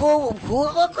look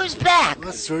who's back.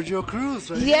 That's Sergio Cruz,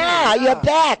 right? Yeah, you're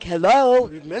back. Hello.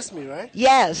 You missed me, right?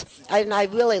 Yes, and I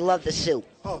really love the suit.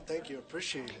 Oh, thank you.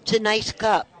 Appreciate it. It's a nice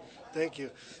cup. Thank you.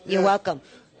 You're welcome.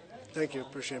 Thank you.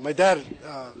 Appreciate it. My dad,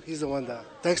 he's the one that,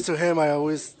 thanks to him, he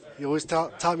always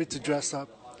taught me to dress up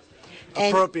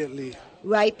appropriately.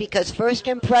 Right, because first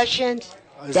impressions,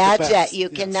 It's the that's best, it. You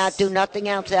cannot do nothing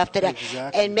else after that.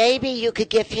 Exactly. And maybe you could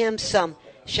give him some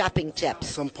shopping tips.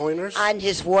 Some pointers? On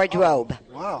his wardrobe.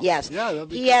 Oh, wow. Yes. Yeah, that'd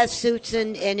be He has suits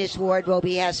in his wardrobe.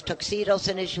 He has tuxedos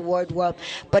in his wardrobe.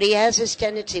 But he has this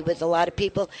tendency with a lot of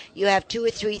people. You have 2 or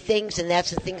 3 things, and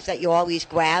that's the things that you always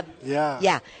grab.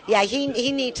 Yeah. Yeah,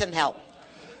 he needs some help.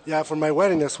 Yeah, for my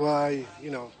wedding, that's why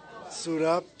suit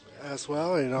up as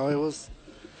well. It was,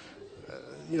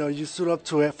 you suit up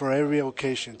to it for every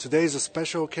occasion. Today is a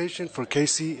special occasion for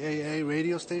KCAA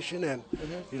radio station, and,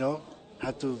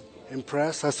 had to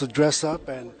impress, has to dress up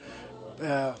and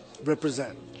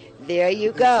represent. There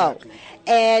you go.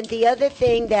 And the other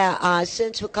thing that,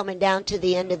 since we're coming down to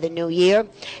the end of the new year,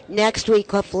 next week,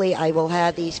 hopefully, I will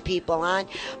have these people on.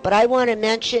 But I want to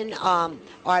mention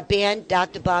our band,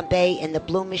 Dr. Bombay and the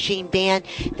Blue Machine Band.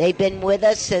 They've been with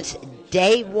us since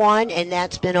day one, and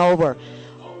that's been over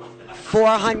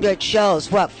 400 shows.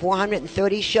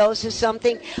 430 shows or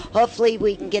something? Hopefully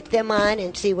we can get them on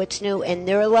and see what's new in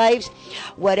their lives.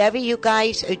 Whatever you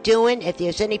guys are doing, if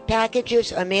there's any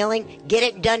packages or mailing, get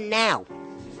it done now.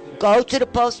 Go to the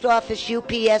post office,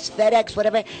 UPS, FedEx,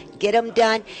 whatever, get them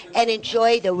done, and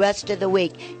enjoy the rest of the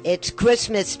week. It's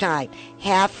Christmas time.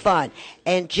 Have fun.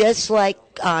 And just like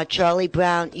Charlie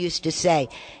Brown used to say,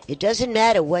 it doesn't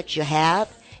matter what you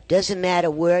have, doesn't matter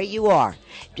where you are.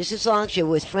 Just as long as you're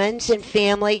with friends and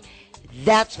family,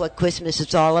 that's what Christmas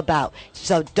is all about.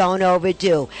 So don't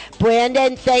overdo.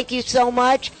 Brandon, thank you so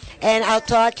much. And I'll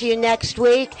talk to you next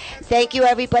week. Thank you,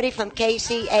 everybody from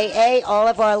KCAA, all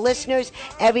of our listeners,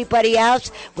 everybody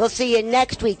else. We'll see you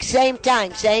next week, same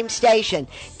time, same station.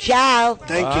 Ciao.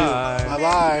 Thank you.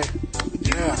 Bye-bye.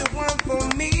 Yeah. The one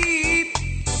for me,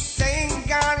 thank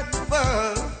God above.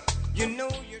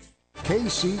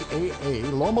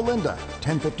 KCAA Loma Linda,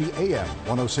 1050 AM,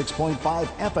 106.5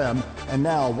 FM, and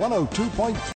now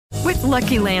 102.3. With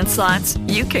Lucky Land Slots,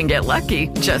 you can get lucky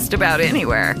just about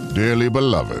anywhere. Dearly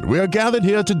beloved, we are gathered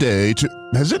here today to...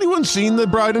 Has anyone seen the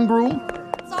bride and groom?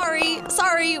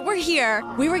 Sorry, we're here.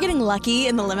 We were getting lucky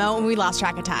in the limo and we lost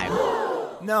track of time.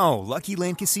 No, Lucky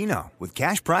Land Casino, with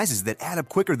cash prizes that add up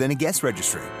quicker than a guest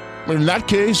registry. In that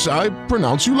case, I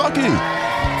pronounce you lucky.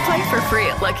 Play for free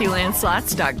at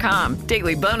LuckyLandSlots.com.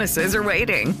 Daily bonuses are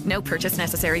waiting. No purchase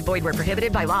necessary. Void where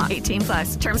prohibited by law.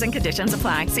 18+. Terms and conditions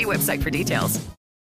apply. See website for details.